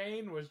 and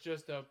Kane was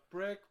just a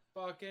brick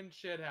fucking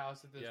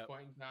shithouse at this Yep.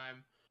 point in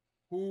time.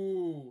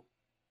 Ooh.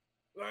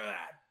 Look at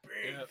that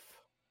beef. Yep.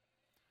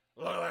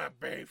 Look at that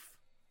beef.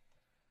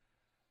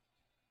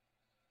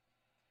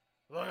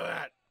 Look at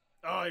that.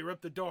 Oh, he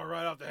ripped the door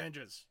right off the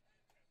hinges.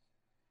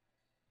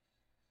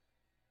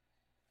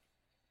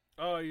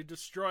 Oh, you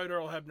destroyed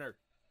Earl Hebner.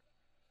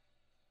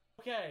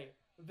 Okay,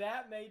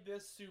 that made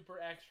this super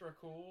extra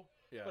cool.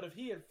 Yeah. But if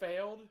he had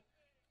failed,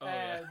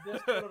 yeah.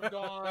 this would have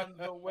gone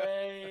the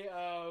way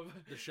of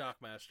the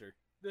Shockmaster.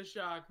 the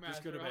Shockmaster. This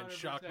could have been 100%.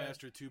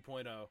 Shockmaster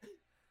 2.0.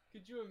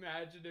 Could you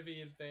imagine if he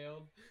had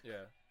failed?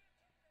 Yeah.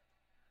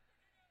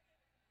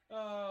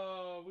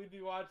 Oh, we'd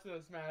be watching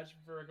this match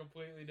for a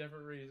completely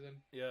different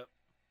reason. Yep.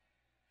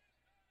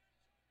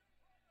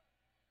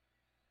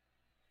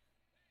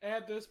 And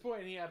at this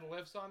point, he had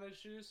lifts on his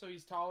shoes, so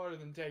he's taller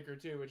than Taker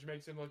too, which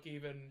makes him look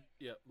even.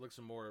 Yep. Looks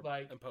more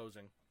like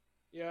imposing.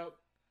 Yep.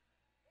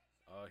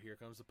 Oh, here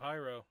comes the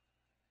pyro.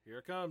 Here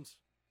it comes.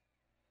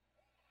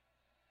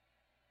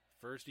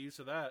 First use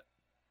of that.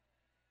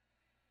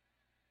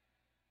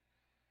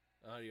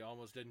 Oh, you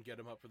almost didn't get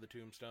him up for the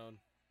tombstone.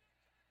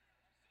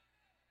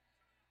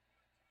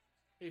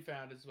 He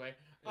found his way.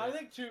 Yeah. I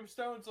think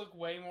tombstones look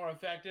way more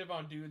effective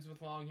on dudes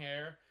with long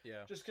hair.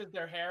 Yeah. Just because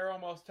their hair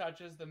almost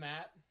touches the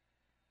mat.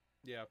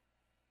 Yeah.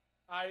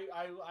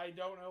 I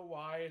don't know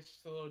why. It's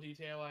just a little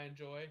detail I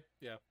enjoy.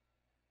 Yeah.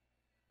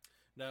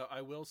 Now,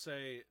 I will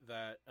say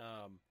that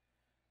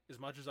as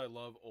much as I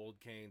love old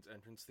Kane's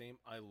entrance theme,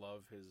 I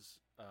love his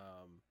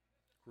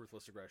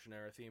Ruthless Aggression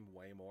era theme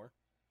way more.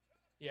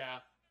 Yeah.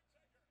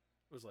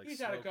 It was like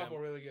he's had a couple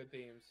really good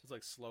themes. It's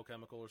like Slow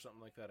Chemical or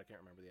something like that. I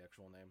can't remember the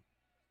actual name.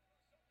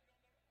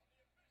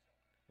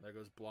 There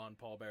goes Blonde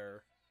Paul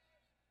Bearer.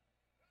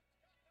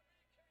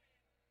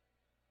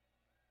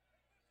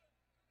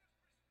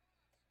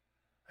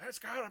 It's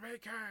gotta be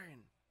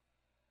Kane!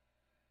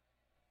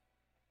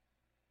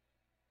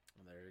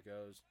 And there he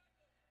goes.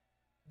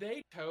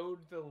 They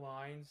towed the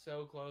line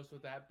so close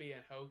with that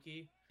being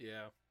hokey.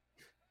 Yeah.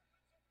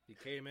 He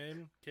came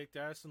in, kicked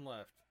ass, and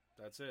left.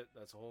 That's it.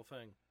 That's the whole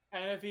thing.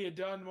 And if he had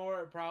done more,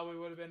 it probably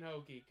would have been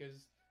hokey,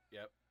 because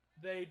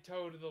they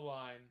towed the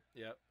line.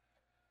 Yep.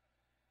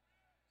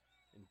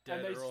 And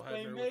Dead Earl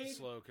Hebner with the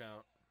slow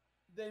count.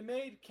 They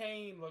made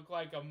Kane look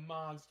like a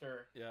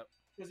monster. Yep.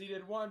 Because he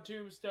did one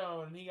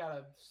tombstone, and he got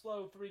a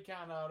slow 3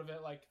 count out of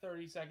it like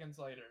 30 seconds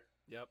later.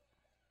 Yep.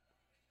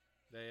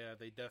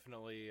 They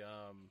definitely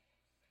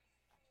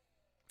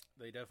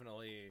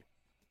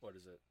what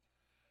is it?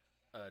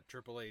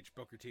 Triple H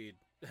Booker T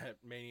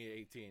at Mania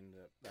 18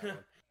 that one.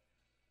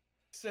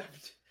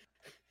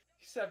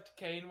 Except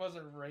Kane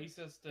wasn't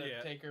racist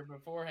to Taker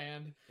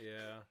beforehand.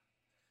 Yeah.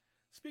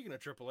 Speaking of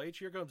Triple H,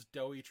 here comes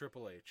Doughy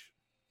Triple H.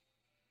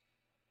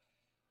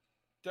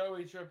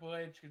 Doughy Triple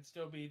H could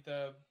still beat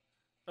the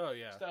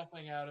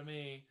stuffing out of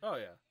me. Oh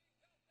yeah.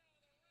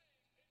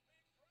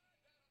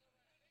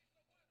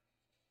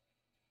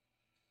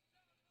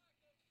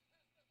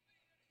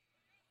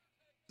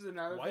 This is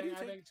another thing I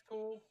think is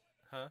cool.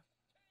 Huh?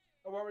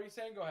 Oh, what were you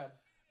saying? Go ahead.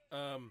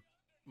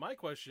 My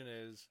question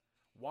is,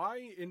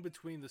 why in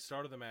between the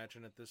start of the match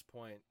and at this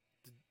point,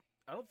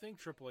 I don't think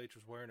Triple H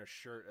was wearing a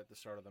shirt at the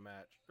start of the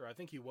match. Or I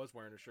think he was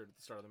wearing a shirt at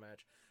the start of the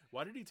match.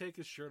 Why did he take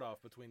his shirt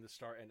off between the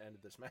start and end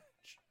of this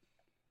match?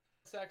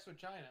 Sex with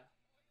China.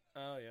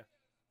 Oh,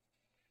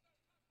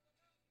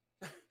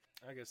 yeah.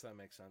 I guess that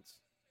makes sense.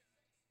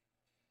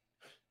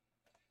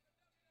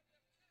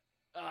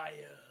 I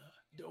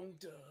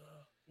don't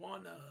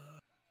wanna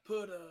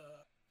put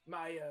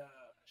my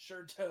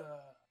shirt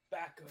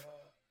back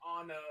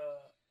on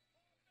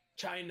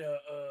China.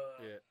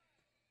 Yeah.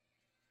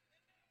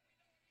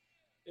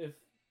 If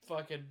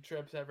fucking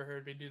Trips ever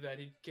heard me do that,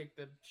 he'd kick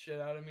the shit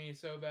out of me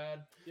so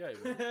bad. Yeah, he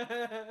would.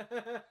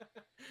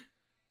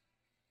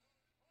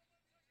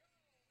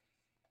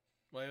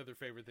 My other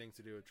favorite thing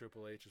to do with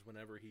Triple H is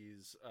whenever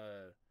he's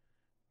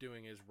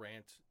doing his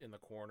rant in the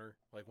corner,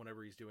 like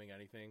whenever he's doing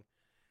anything,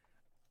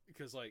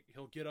 because like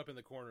he'll get up in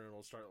the corner and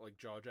he'll start like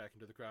jaw jacking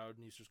to the crowd,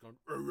 and he's just going.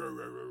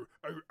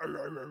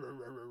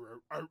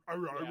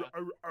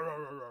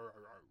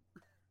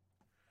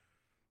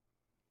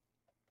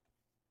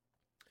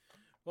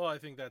 Well, I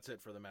think that's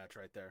it for the match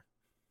right there.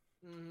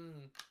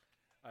 Mm-hmm.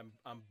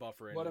 I'm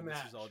buffering. What a and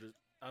match!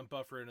 I'm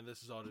buffering, and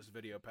this is all just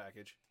video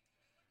package.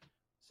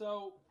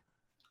 So,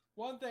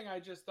 one thing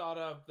I just thought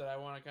of that I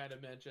want to kind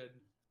of mention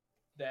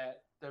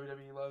that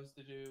WWE loves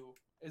to do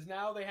is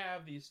now they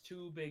have these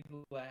two big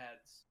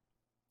lads.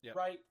 Yep.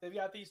 Right? They've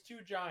got these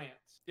two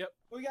giants. Yep.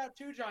 We got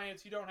two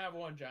giants. You don't have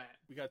one giant.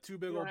 We got two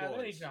big old boys. You don't have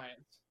any boys.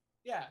 giants.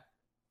 Yeah.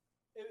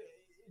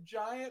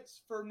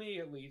 Giants, for me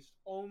at least,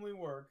 only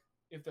work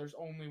if there's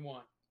only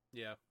one.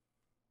 Yeah.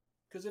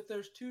 Because if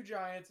there's two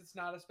giants, it's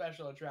not a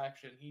special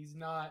attraction. He's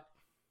not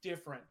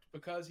different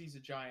because he's a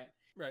giant.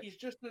 Right. He's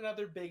just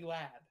another big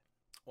lad.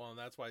 Well, and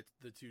that's why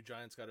the two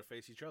giants got to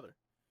face each other.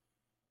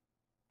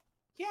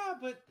 Yeah,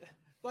 but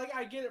like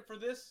I get it for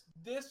this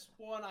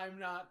one I'm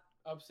not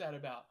upset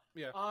about.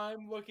 Yeah.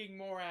 I'm looking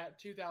more at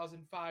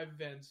 2005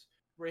 Vince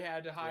where he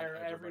had to hire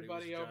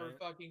everybody everybody over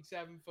fucking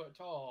 7 foot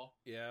tall.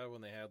 Yeah,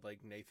 when they had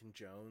like Nathan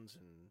Jones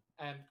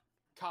and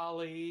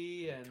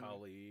Khali and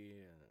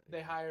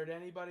they hired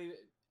anybody,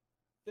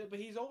 but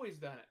he's always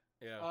done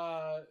it.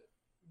 Yeah.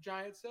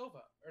 Giant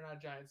Silva, or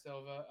not Giant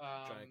Silva.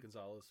 Giant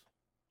Gonzalez.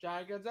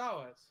 Giant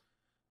Gonzalez.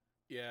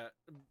 Yeah,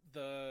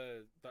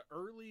 the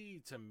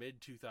early to mid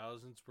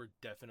 2000s were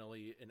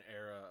definitely an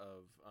era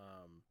of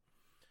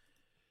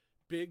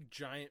big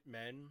giant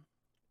men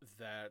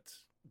that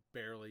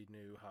barely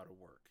knew how to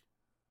work.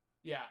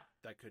 Yeah,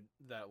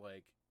 that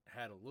like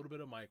had a little bit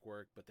of mic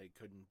work, but they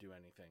couldn't do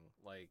anything.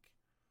 Like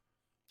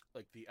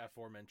the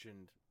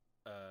aforementioned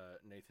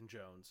Nathan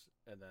Jones,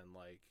 and then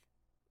like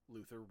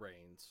Luther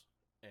Reigns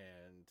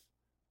and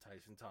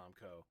Tyson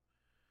Tomko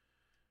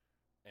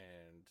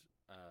and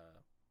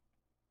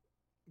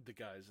the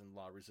guys in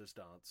La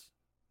Resistance.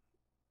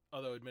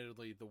 Although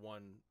admittedly the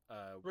one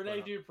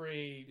Rene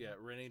Dupree. Yeah,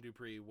 Rene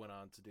Dupree went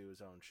on to do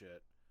his own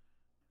shit.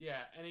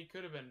 Yeah, and he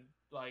could have been,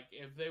 like,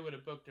 if they would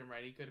have booked him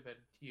right, he could have been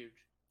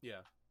huge.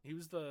 Yeah. He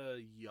was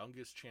the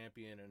youngest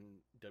champion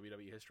in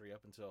WWE history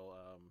up until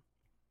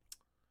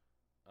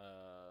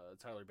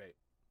Tyler Bate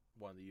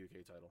won the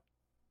UK title.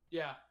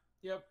 Yeah.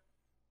 Yep.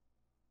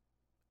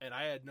 And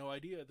I had no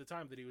idea at the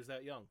time that he was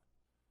that young.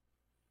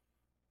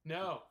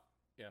 No.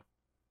 Yeah.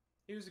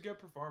 He was a good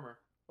performer.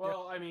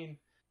 Well, yeah. I mean,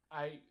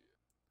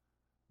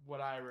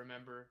 what I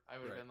remember, I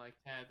would have been like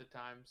 10 at the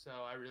time, so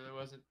I really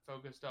wasn't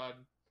focused on.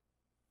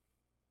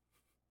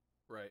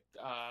 Right.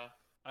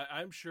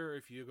 I'm sure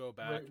if you go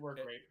back, work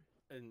rate.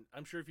 And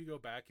I'm sure if you go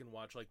back and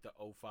watch like the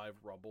 05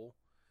 Rumble,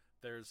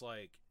 there's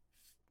like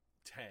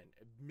 10,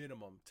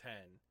 minimum 10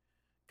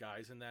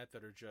 guys in that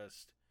are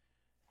just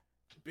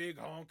big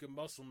honking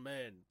muscle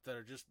men that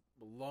are just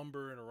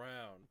lumbering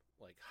around,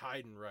 like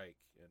Heidenreich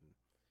and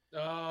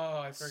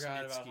I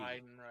forgot about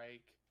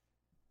Heidenreich.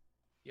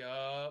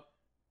 Yup.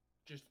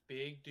 Just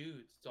big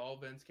dudes. It's all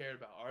Vince cared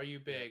about. Are you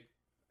big?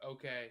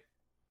 Okay.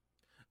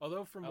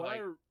 Although from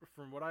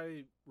what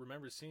I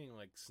remember seeing,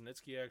 like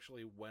Snitsky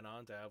actually went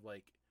on to have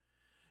like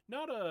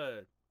not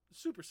a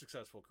super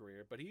successful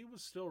career, but he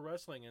was still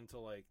wrestling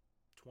until like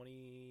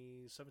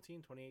 2017,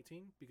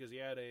 2018 because he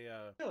had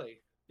a really?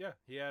 Yeah,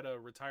 he had a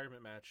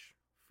retirement match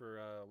for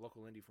a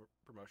local indie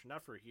promotion,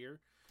 not for here.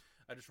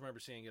 I just remember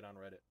seeing it on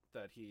Reddit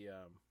that he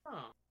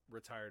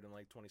retired in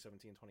like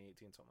 2017,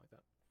 2018, something like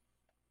that.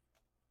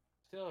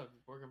 Still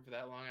working for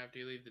that long after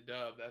you leave the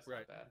dub. That's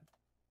right. Not bad.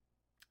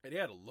 And he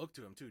had a look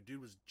to him too.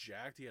 Dude was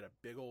jacked. He had a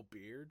big old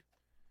beard.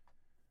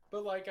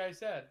 But like I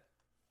said,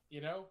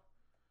 you know,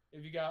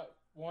 if you got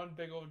one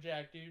big old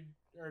jack dude,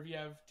 or if you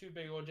have two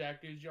big old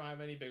jack dudes, you don't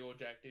have any big old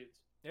jack dudes.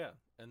 Yeah,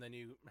 and then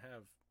you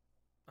have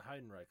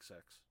Heidenreich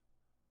sex.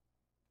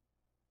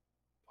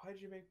 Why'd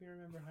you make me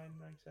remember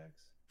Heidenreich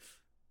sex?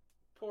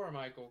 Poor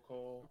Michael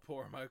Cole.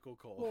 Poor Michael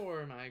Cole.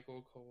 Poor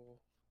Michael Cole.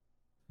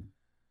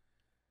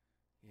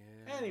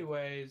 Yeah.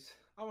 Anyways,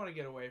 I want to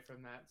get away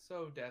from that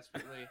so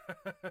desperately.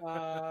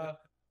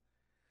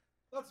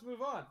 Let's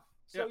move on.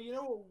 So you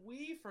know what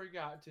we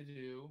forgot to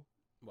do?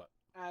 What?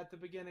 At the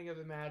beginning of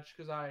the match,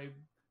 because I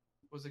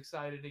was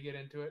excited to get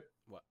into it.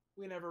 What?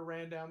 We never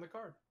ran down the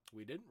card.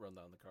 We didn't run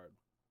down the card.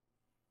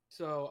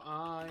 So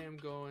I am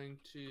going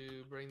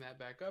to bring that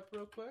back up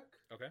real quick.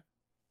 Okay.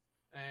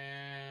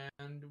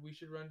 And we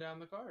should run down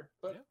the card.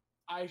 But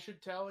I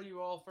should tell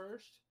you all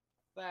first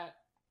that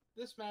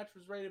this match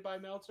was rated by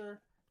Meltzer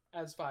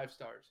as 5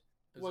 stars.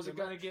 Was it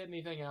going to get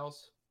anything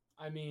else?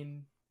 I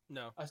mean,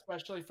 no.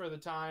 Especially for the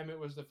time, it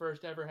was the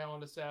first ever Hell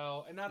in a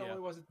Cell. And not only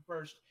was it the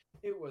first,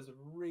 it was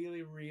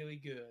really, really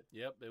good.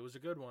 Yep, it was a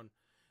good one.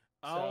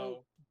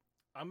 So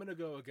I'm going to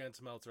go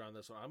against Meltzer on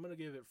this one. I'm going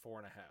to give it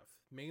 4.5.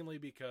 Mainly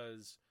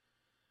because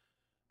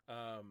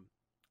I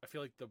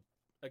feel like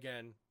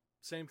again,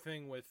 same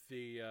thing with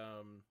the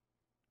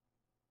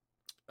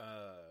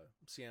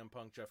CM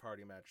Punk Jeff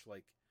Hardy match.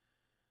 Like,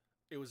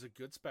 it was a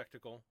good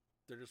spectacle.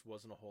 There just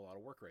wasn't a whole lot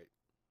of work rate.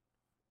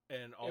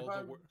 And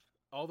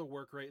all the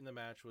work rate in the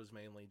match was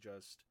mainly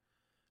just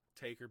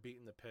Taker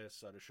beating the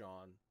piss out of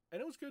Shawn.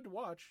 And it was good to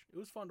watch. It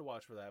was fun to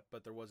watch for that,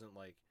 but it wasn't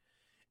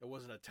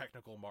a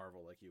technical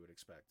marvel like you would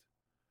expect.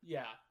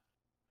 Yeah.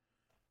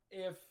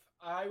 If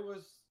I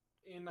was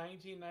in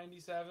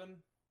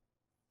 1997,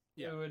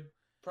 it would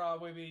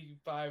probably be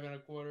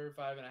 5.25,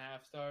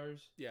 5.5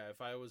 stars. Yeah,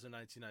 if I was in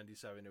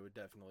 1997, it would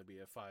definitely be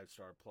a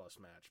 5-star plus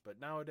match.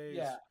 But nowadays,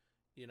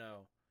 you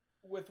know,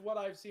 with what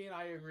I've seen,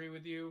 I agree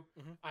with you.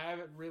 Mm-hmm. I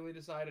haven't really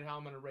decided how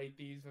I'm going to rate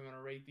these. I'm going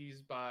to rate these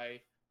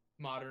by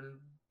modern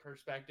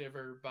perspective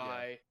or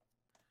by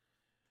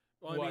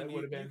what it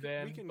would have been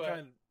then.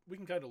 We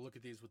can kind of look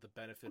at these with the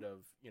benefit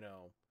of, you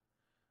know,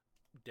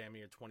 damn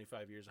near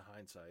 25 years of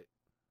hindsight.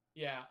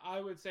 Yeah,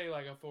 I would say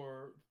like a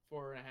 4.5,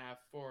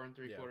 4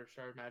 3/4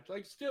 star match.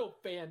 Like, still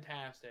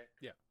fantastic.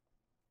 Yeah.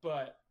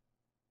 But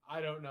I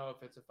don't know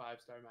if it's a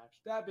 5-star match.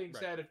 That being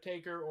said, if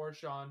Taker or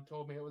Shawn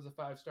told me it was a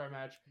 5-star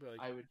match,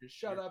 I would just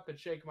shut up and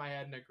shake my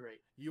head and agree.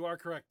 You are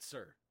correct,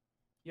 sir.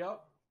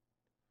 Yep.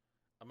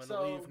 I'm going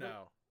to leave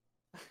now.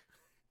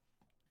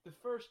 the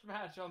first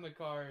match on the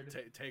card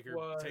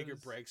Taker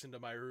breaks into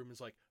my room and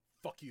is like,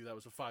 "Fuck you, that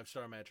was a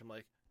 5-star match." I'm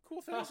like,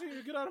 "Cool, thanks,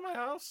 you get out of my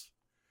house."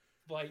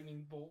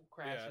 Lightning bolt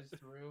crashes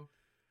through.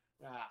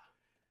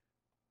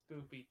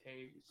 Spoopy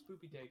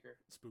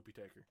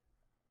Taker.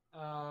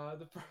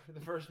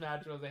 The first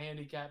match was a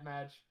handicap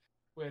match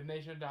with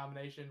Nation of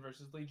Domination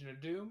versus Legion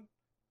of Doom.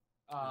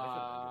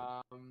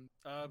 But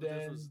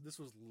this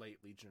was late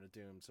Legion of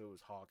Doom, so it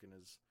was Hawk in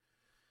his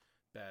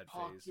bad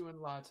phase. Doing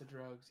lots of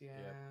drugs, yeah.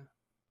 Yep.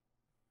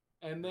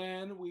 And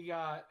then we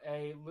got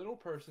a little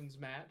person's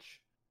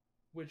match,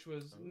 which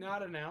was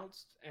not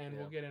announced, and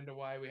we'll get into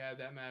why we had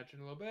that match in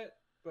a little bit.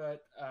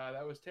 But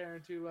that was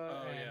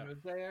Tarantula and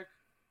Mosaic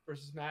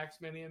versus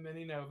Max, Mini, and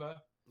Mini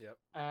Nova. Yep.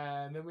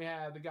 And then we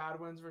had the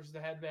Godwins versus the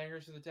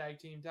Headbangers for the tag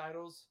team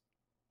titles.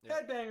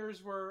 Yep.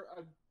 Headbangers were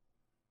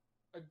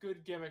a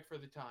good gimmick for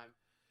the time.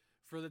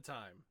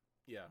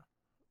 Yeah.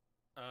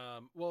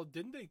 Well,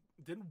 didn't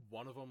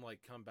one of them like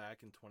come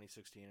back in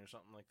 2016 or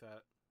something like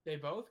that? They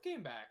both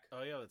came back.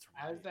 Oh yeah, that's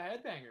right. As the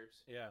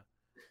Headbangers. Yeah.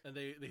 And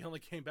they only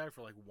came back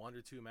for like 1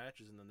 or 2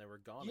 matches, and then they were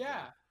gone. Yeah.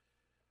 Again.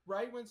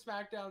 Right when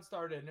SmackDown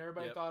started, and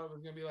everybody thought it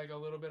was going to be like a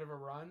little bit of a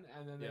run,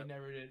 and then they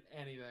never did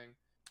anything.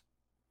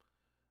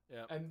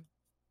 Yeah. And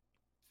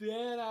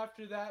then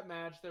after that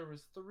match, there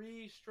was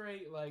 3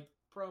 straight like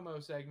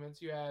promo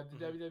segments. You had the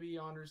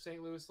WWE honors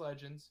St. Louis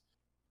Legends.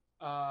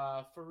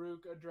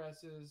 Farouk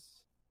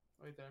addresses.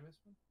 Wait, did I miss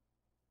one?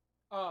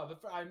 Oh,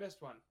 I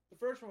missed one. The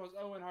first one was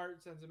Owen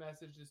Hart sends a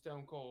message to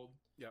Stone Cold.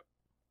 Yep.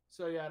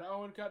 So you had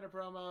Owen cutting a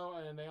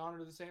promo, and they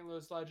honored the St.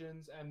 Louis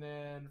Legends, and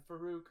then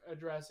Farouk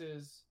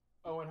addresses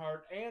Owen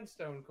Hart and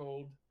Stone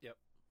Cold. Yep.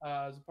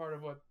 As a part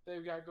of what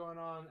they've got going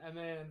on, and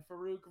then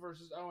Farouk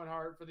versus Owen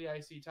Hart for the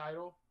IC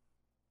title.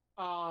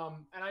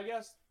 And I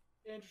guess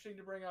interesting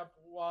to bring up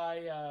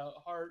why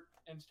Hart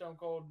and Stone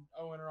Cold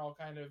Owen are all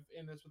kind of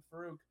in this with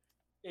Farouk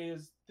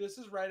is this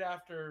is right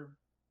after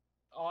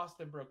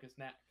Austin broke his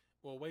neck.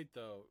 Well, wait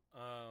though.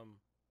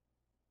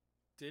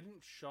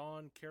 Didn't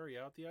Shawn carry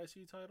out the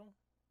IC title?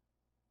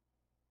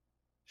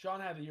 Shawn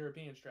had the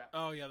European strap.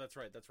 Oh yeah, that's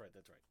right.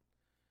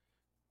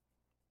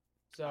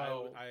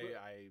 So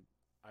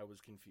I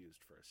was confused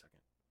for a second.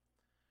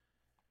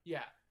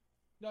 Yeah.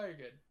 No, you're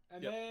good.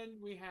 And then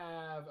we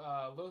have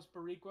Los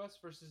Boricuas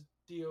versus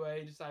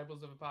DOA,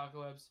 Disciples of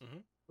Apocalypse,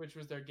 which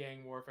was their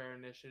gang warfare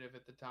initiative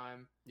at the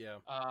time. Yeah.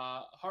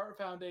 Hart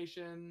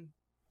Foundation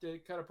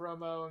did cut a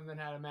promo and then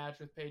had a match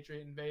with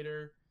Patriot and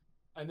Vader.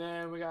 And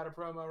then we got a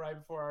promo right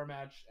before our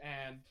match,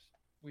 and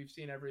we've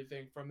seen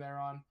everything from there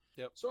on.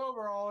 Yep. So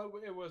overall,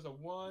 it was a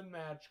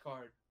 1-match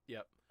card.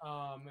 Yep.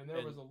 And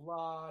there was a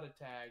lot of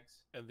tags.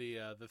 And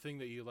the thing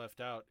that you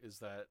left out is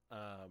that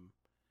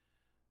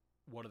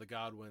one of the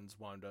Godwins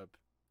wound up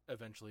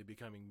eventually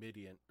becoming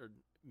Midian,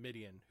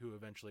 who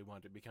eventually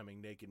wound up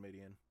becoming Naked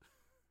Midian.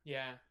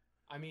 Yeah.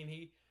 I mean,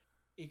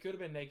 he could have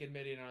been Naked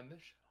Midian on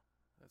this show.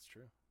 That's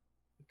true.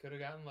 He could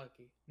have gotten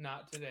lucky.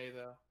 Not today,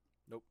 though.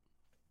 Nope.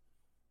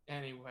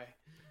 Anyway,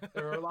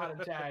 there were a lot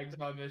of tags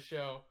on this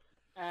show.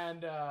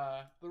 And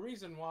the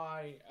reason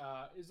why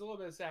is a little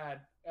bit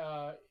sad.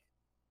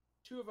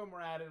 2 of them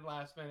were added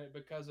last minute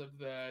because of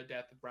the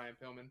death of Brian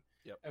Pillman.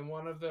 Yep. And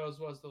one of those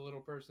was the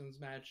little person's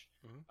match.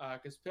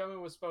 Because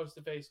Pillman was supposed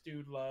to face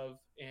Dude Love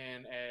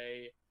in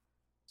a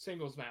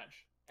singles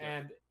match. Yep.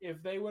 And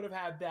if they would have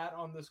had that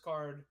on this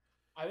card,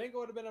 I think it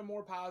would have been a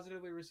more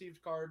positively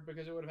received card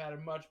because it would have had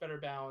a much better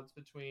balance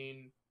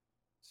between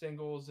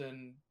singles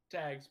and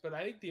tags. But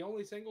I think the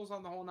only singles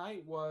on the whole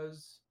night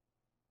was...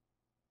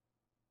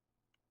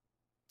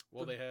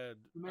 Well, they had...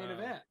 the main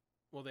event.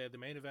 Well, they had the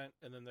main event,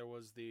 and then there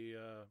was the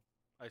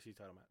IC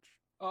title match.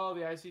 Oh,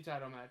 the IC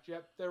title match.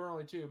 Yep, there were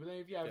only 2. But then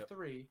if you have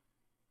 3,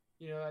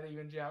 that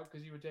evens you out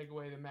because you would take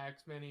away the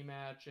Max Mini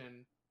match.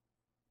 And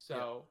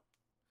so...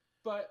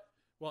 But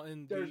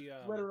there's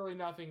literally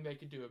nothing they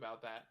could do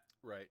about that.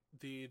 Right.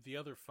 The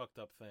other fucked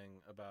up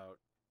thing about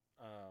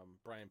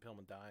Brian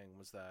Pillman dying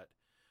was that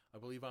I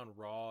believe on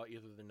Raw,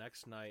 either the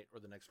next night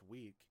or the next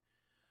week,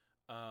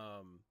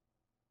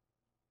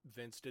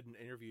 Vince did an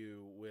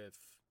interview with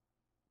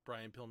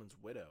Brian Pillman's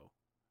widow,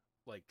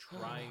 like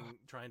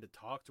trying to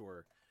talk to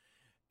her,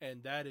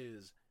 and that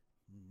is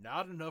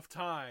not enough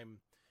time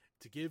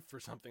to give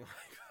for something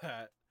like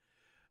that.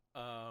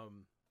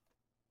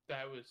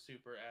 That was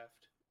super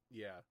effed.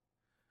 Yeah.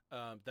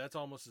 That's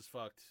almost as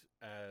fucked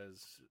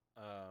as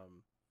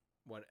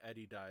when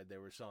Eddie died, they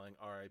were selling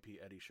R.I.P.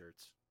 Eddie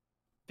shirts.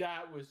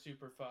 That was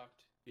super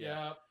fucked.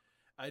 Yeah.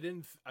 I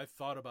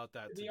thought about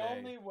that today.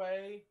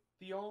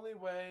 The only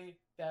way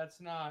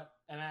that's not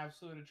an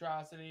absolute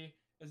atrocity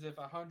is if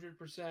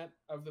 100%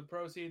 of the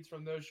proceeds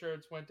from those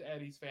shirts went to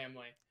Eddie's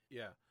family.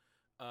 Yeah.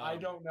 I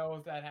don't know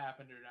if that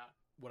happened or not.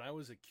 When I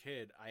was a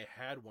kid, I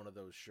had one of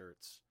those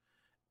shirts.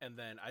 And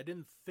then I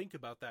didn't think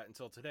about that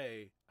until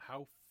today,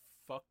 how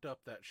fucked up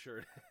that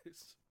shirt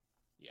is.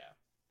 Yeah.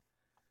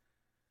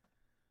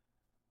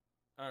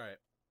 All right.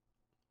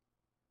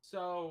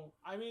 So,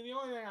 I mean, the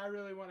only thing I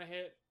really want to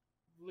hit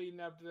leading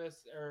up to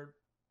this, or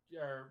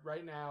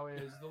right now,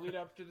 is the lead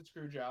up to the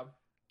screw job.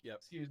 Yep.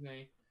 Excuse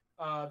me.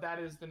 That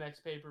is the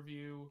next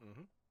pay-per-view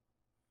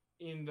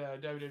in the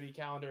WWE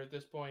calendar at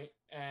this point,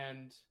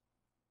 and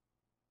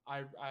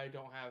I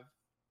don't have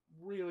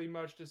really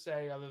much to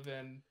say other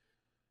than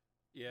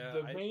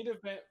the main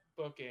event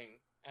booking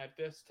at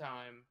this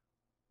time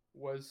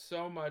was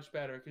so much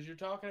better, because you're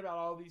talking about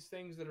all these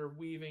things that are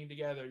weaving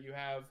together. You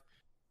have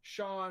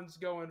Shawn's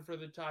going for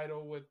the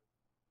title with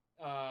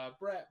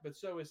Brett, but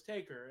so is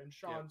Taker, and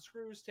Shawn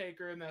screws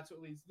Taker, and that's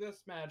what leads to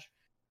this match,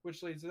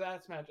 which leads to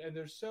that match. And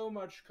there's so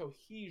much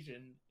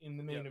cohesion in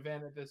the main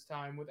event at this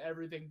time, with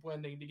everything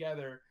blending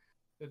together,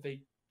 that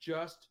they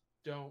just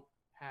don't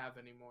have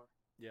anymore.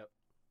 Yep.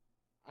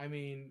 I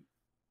mean,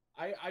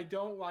 I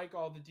don't like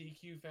all the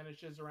DQ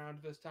finishes around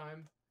this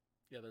time.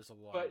 Yeah, there's a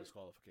lot of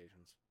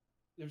disqualifications.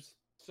 There's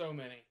so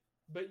many.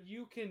 But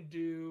you can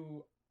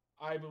do,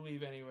 I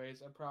believe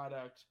anyways, a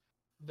product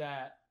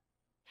that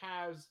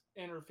has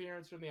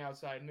interference from the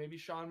outside. Maybe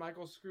Shawn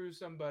Michaels screws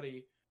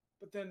somebody,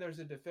 but then there's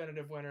a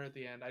definitive winner at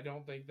the end. I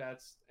don't think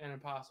that's an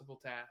impossible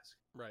task.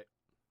 Right.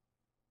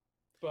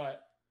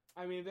 But,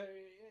 I mean,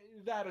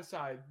 that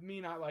aside, me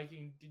not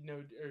liking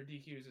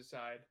DQs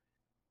aside,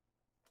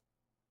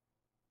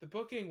 the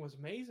booking was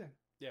amazing.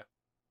 Yeah.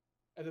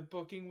 And the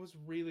booking was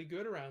really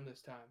good around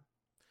this time.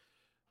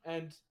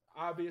 And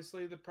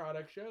obviously the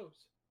product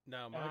shows.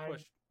 Now,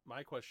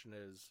 my question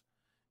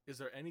is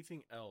there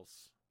anything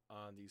else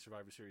on the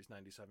Survivor Series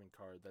 97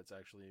 card that's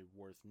actually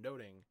worth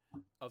noting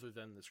other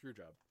than the screw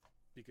job?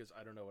 Because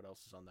I don't know what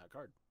else is on that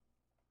card.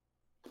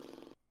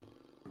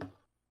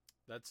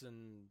 That's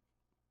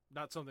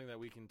not something that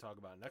we can talk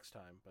about next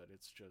time, but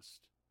it's just,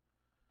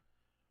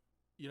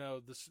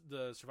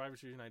 the Survivor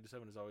Series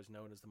 97 is always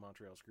known as the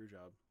Montreal screw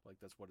job. Like,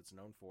 that's what it's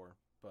known for.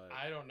 But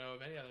I don't know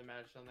of any other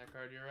match on that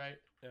card. You're right.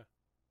 Yeah.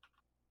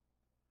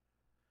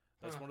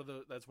 That's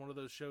one of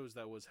those shows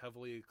that was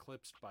heavily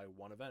eclipsed by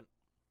one event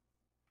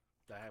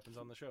that happens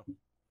on the show.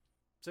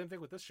 Same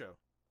thing with this show.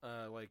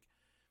 Like,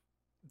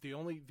 the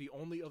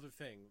only other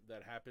thing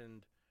that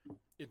happened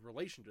in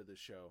relation to this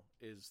show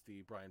is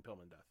the Brian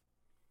Pillman death.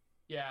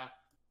 Yeah.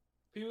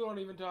 People don't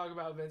even talk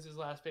about Vince's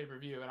last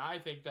pay-per-view, and I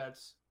think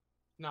that's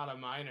not a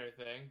minor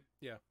thing.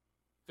 Yeah.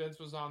 Vince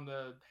was on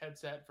the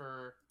headset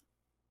for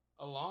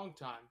a long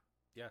time.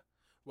 Yeah.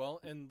 Well,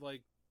 and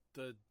like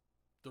the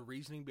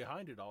reasoning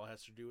behind it all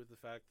has to do with the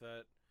fact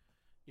that,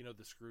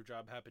 the screw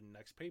job happened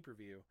next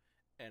pay-per-view,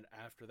 and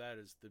after that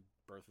is the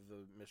birth of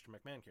the Mr.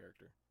 McMahon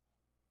character.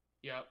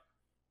 Yep.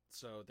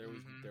 So there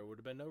would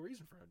have been no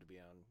reason for him to be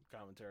on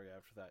commentary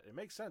after that. It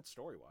makes sense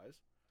story-wise.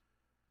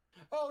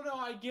 Oh no,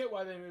 I get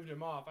why they moved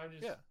him off. I'm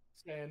just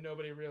saying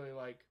nobody really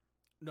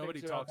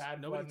nobody talks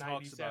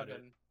about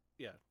it.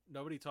 Yeah,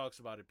 nobody talks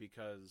about it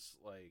because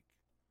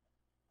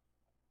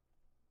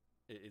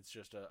it's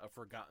just a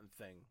forgotten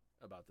thing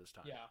about this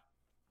time. Yeah.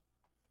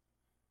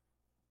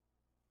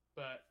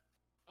 But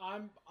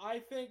I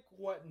think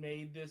what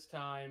made this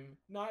time,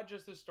 not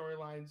just the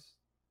storylines,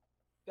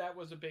 that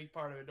was a big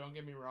part of it, don't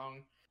get me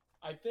wrong.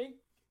 I think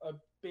a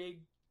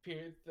big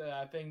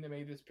thing that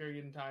made this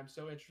period in time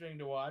so interesting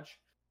to watch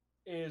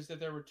is that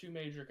there were two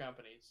major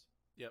companies.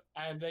 Yep.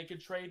 And they could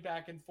trade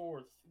back and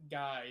forth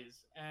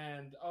guys.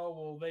 And,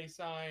 they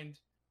signed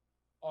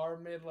our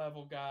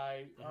mid-level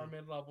guy, our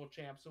mid-level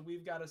champ, so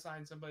we've got to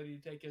sign somebody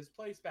to take his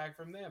place back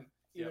from them,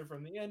 either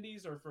from the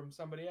Indies or from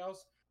somebody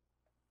else.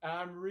 And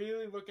I'm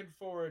really looking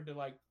forward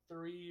to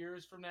 3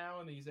 years from now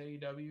when these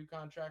AEW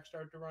contracts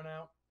start to run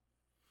out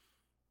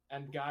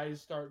and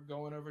guys start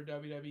going over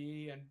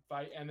WWE and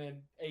fight, and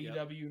then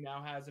AEW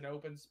now has an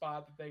open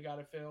spot that they got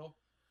to fill.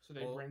 So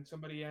they bring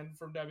somebody in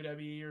from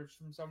WWE or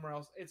from somewhere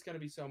else. It's going to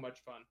be so much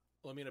fun.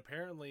 Well, I mean,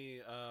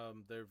 apparently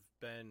there've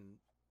been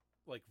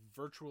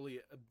virtually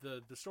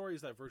the story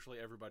is that virtually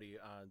everybody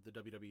on the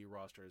WWE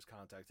roster has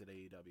contacted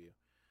AEW,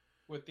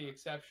 with the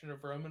exception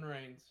of Roman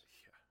Reigns.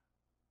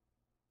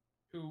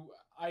 Who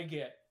I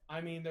get.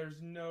 I mean,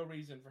 there's no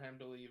reason for him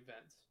to leave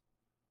Vince.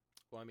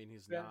 Well, I mean,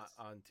 he's not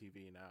on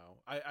TV now.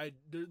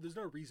 There's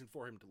no reason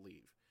for him to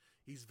leave.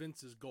 He's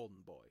Vince's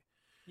golden boy.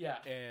 Yeah.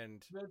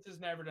 And Vince has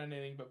never done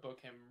anything but book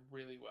him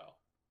really well.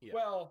 Yeah.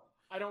 Well,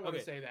 I don't want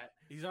to say that.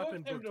 He's not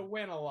been booked to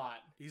win a lot.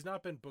 He's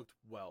not been booked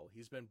well.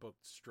 He's been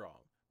booked strong.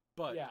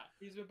 But yeah,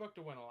 he's been booked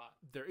to win a lot.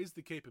 There is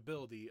the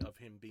capability of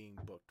him being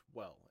booked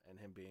well, and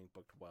him being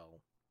booked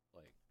well,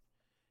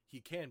 he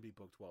can be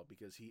booked well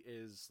because he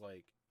is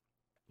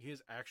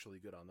actually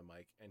good on the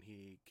mic, and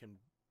he can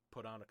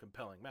put on a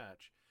compelling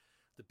match.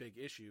 The big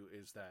issue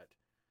is that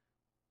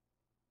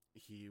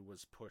he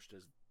was pushed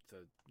as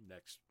the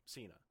next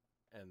Cena,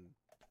 and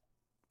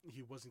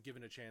he wasn't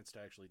given a chance to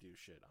actually do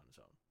shit on his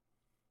own.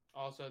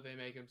 Also, they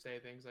make him say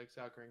things like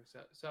suffering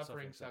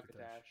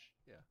succotash.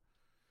 Yeah.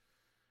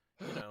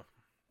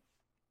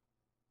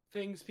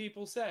 Things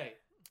people say.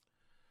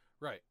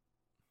 Right.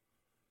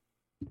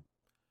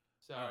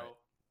 So, right.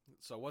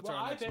 So what's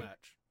our next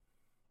match?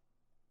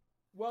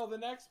 Well, the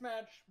next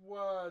match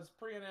was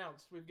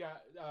pre-announced. We've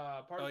got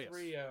part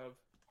 3 of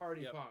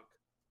Hardy Punk.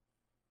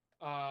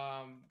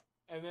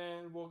 And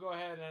then we'll go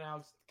ahead and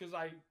announce, because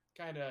I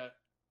kind of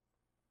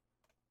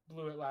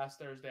blew it last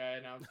Thursday. I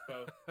announced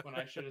both when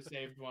I should have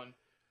saved one.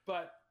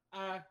 But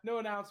no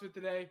announcement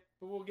today.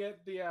 But we'll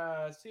get the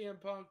CM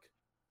Punk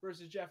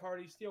versus Jeff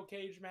Hardy steel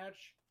cage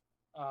match.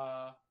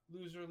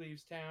 Loser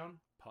leaves town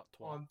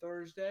on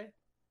Thursday.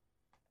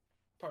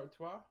 Part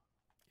 2.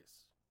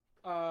 Yes.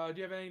 Do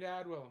you have anything to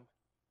add, Willem?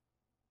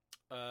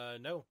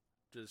 No.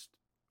 Just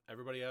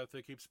everybody out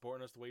there, keep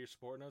supporting us the way you're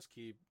supporting us.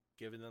 Keep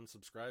giving them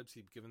subscribes.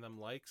 Keep giving them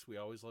likes. We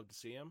always love to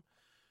see them.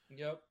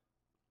 Yep.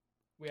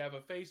 We have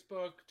a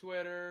Facebook,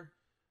 Twitter.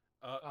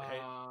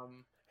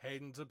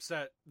 Hayden's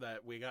upset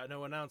that we got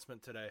no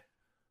announcement today.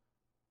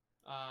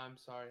 I'm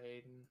sorry,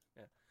 Hayden.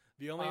 Yeah.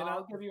 The only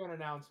I'll give you an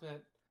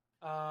announcement.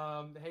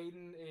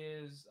 Hayden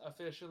is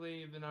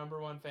officially the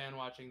 #1 fan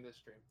watching this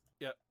stream.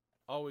 Yep.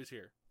 Always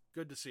here.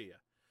 Good to see you.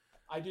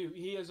 I do.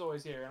 He is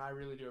always here, and I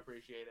really do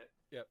appreciate it.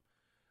 Yep.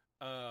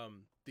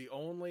 The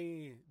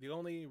only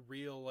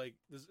real, like,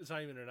 it's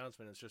not even an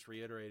announcement. It's just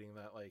reiterating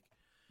that, like,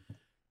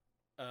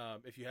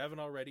 if you haven't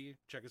already,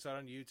 check us out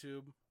on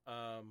YouTube.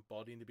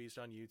 Baldy and the Beast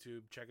on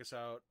YouTube. Check us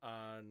out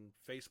on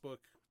Facebook,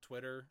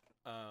 Twitter,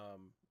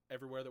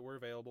 everywhere that we're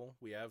available.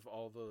 We have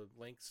all the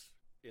links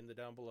in the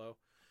down below.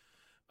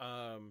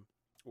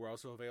 We're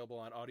also available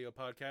on audio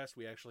podcast.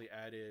 We actually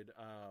added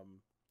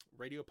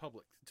Radio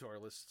Public to our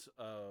list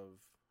of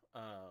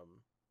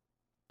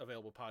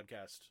available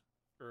podcast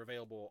or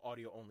available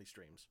audio only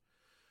streams.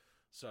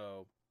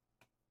 So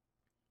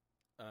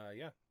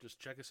yeah, just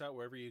check us out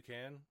wherever you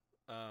can.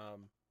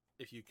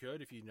 If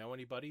you know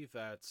anybody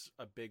that's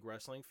a big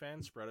wrestling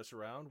fan, spread us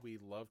around. We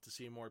love to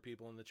see more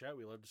people in the chat.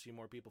 We love to see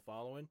more people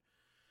following.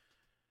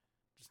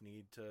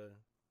 We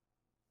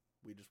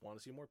just want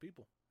to see more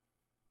people.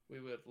 We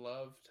would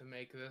love to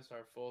make this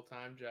our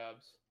full-time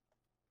jobs.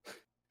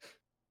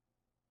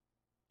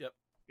 Yep.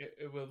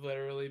 It would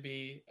literally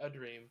be a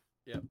dream.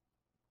 Yep.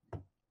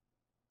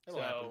 It'll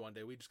happen one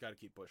day. We just got to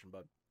keep pushing,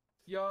 bud.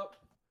 Yup.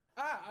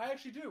 I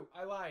actually do.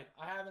 I lied.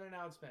 I have an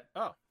announcement.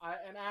 Oh.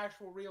 An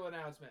actual real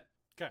announcement.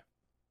 Okay.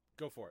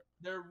 Go for it.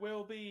 There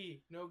will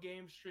be no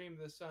game stream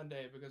this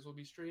Sunday because we'll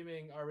be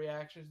streaming our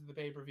reactions to the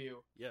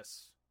pay-per-view.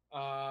 Yes.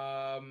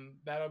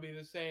 That'll be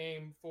the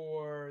same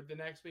for the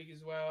next week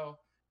as well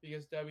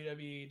because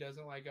WWE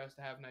doesn't like us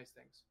to have nice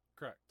things.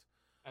 Correct.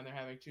 And they're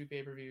having 2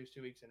 pay-per-views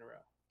 2 weeks in a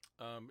row.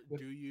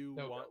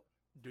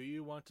 Do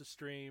you want to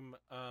stream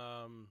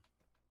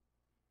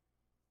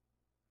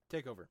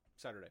TakeOver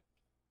Saturday?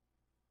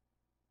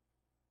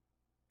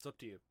 It's up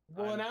to you.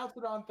 We'll announce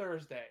it on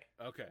Thursday.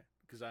 Okay,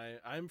 because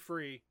I'm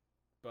free,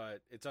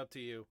 but it's up to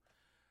you.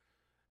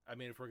 I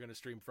mean, if we're going to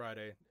stream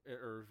Friday,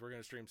 or if we're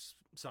going to stream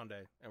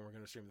Sunday, and we're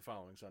going to stream the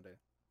following Sunday,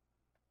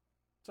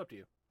 it's up to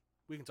you.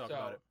 We can talk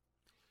about it.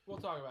 We'll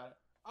talk about it.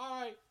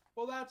 All right.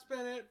 Well, that's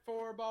been it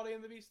for Baldy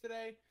and the Beast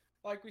today.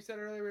 Like we said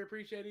earlier, we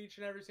appreciate each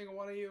and every single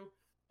one of you,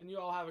 and you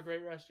all have a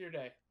great rest of your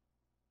day.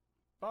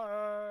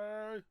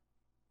 Bye.